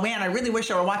 and oh man, I really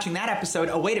wish I were watching that episode.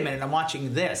 Oh wait a minute, I'm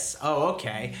watching this. Oh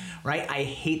okay, right? I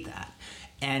hate that.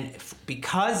 And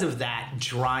because of that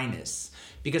dryness,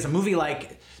 because a movie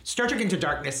like Star Trek Into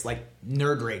Darkness like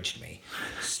nerd raged me.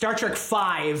 Star Trek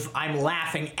V, I'm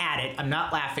laughing at it. I'm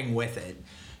not laughing with it.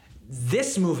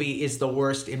 This movie is the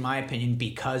worst in my opinion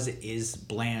because it is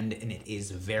bland and it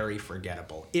is very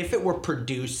forgettable. If it were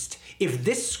produced, if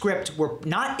this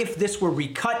were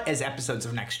recut as episodes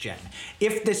of Next Gen,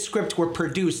 if this script were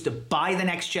produced by the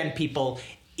Next Gen people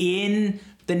in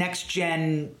the Next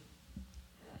Gen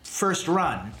first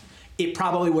run, it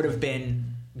probably would have been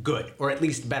good, or at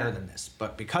least better than this.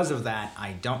 But because of that,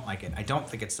 I don't like it. I don't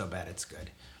think it's so bad it's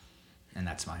good. And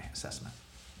that's my assessment.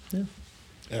 Yeah.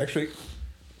 Actually,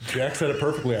 Jack said it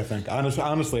perfectly, I think.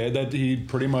 Honestly,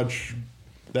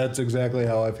 that's exactly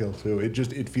how I feel too.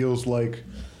 It feels like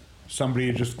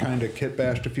somebody just kind of kit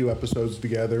bashed a few episodes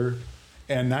together,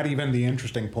 and not even the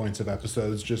interesting points of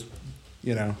episodes, just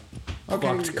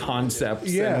fucked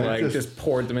concepts Yeah, and just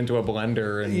poured them into a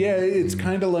blender. And it's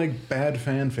kind of like bad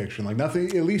fan fiction. Like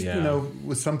nothing, at least,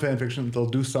 with some fan fiction, they'll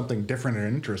do something different and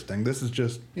interesting. This is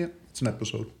just, it's an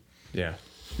episode. Yeah.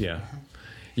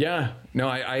 No,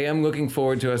 I am looking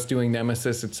forward to us doing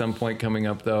Nemesis at some point coming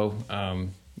up, though.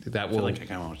 That will. I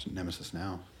kind of want to watch Nemesis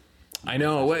now. I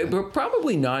know, but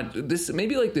probably not this.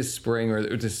 Maybe like this spring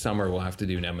or this summer we'll have to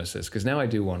do Nemesis because now I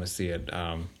do want to see it.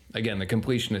 Again, the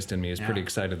completionist in me is pretty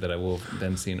excited that I will have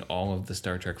then seen all of the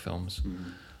Star Trek films.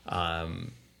 So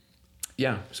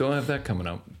I'll have that coming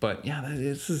up. But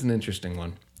this is an interesting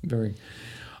one. Very.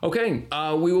 Okay,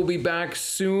 we will be back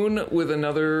soon with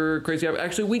another crazy.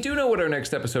 Actually, we do know what our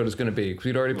next episode is going to be.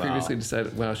 We'd already previously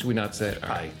decided. Well, should we not say it? All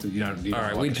right, all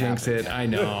right, we jinx it. I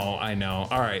know.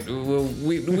 All right,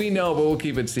 we know, but we'll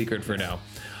keep it secret for now.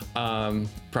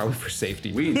 Probably for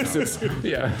safety reasons.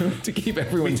 To keep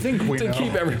everyone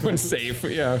keep everyone safe.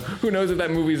 Yeah, who knows if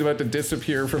that movie's about to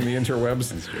disappear from the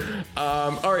interwebs.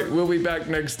 All right, we'll be back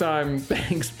next time.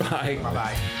 Thanks. Bye.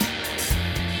 Bye.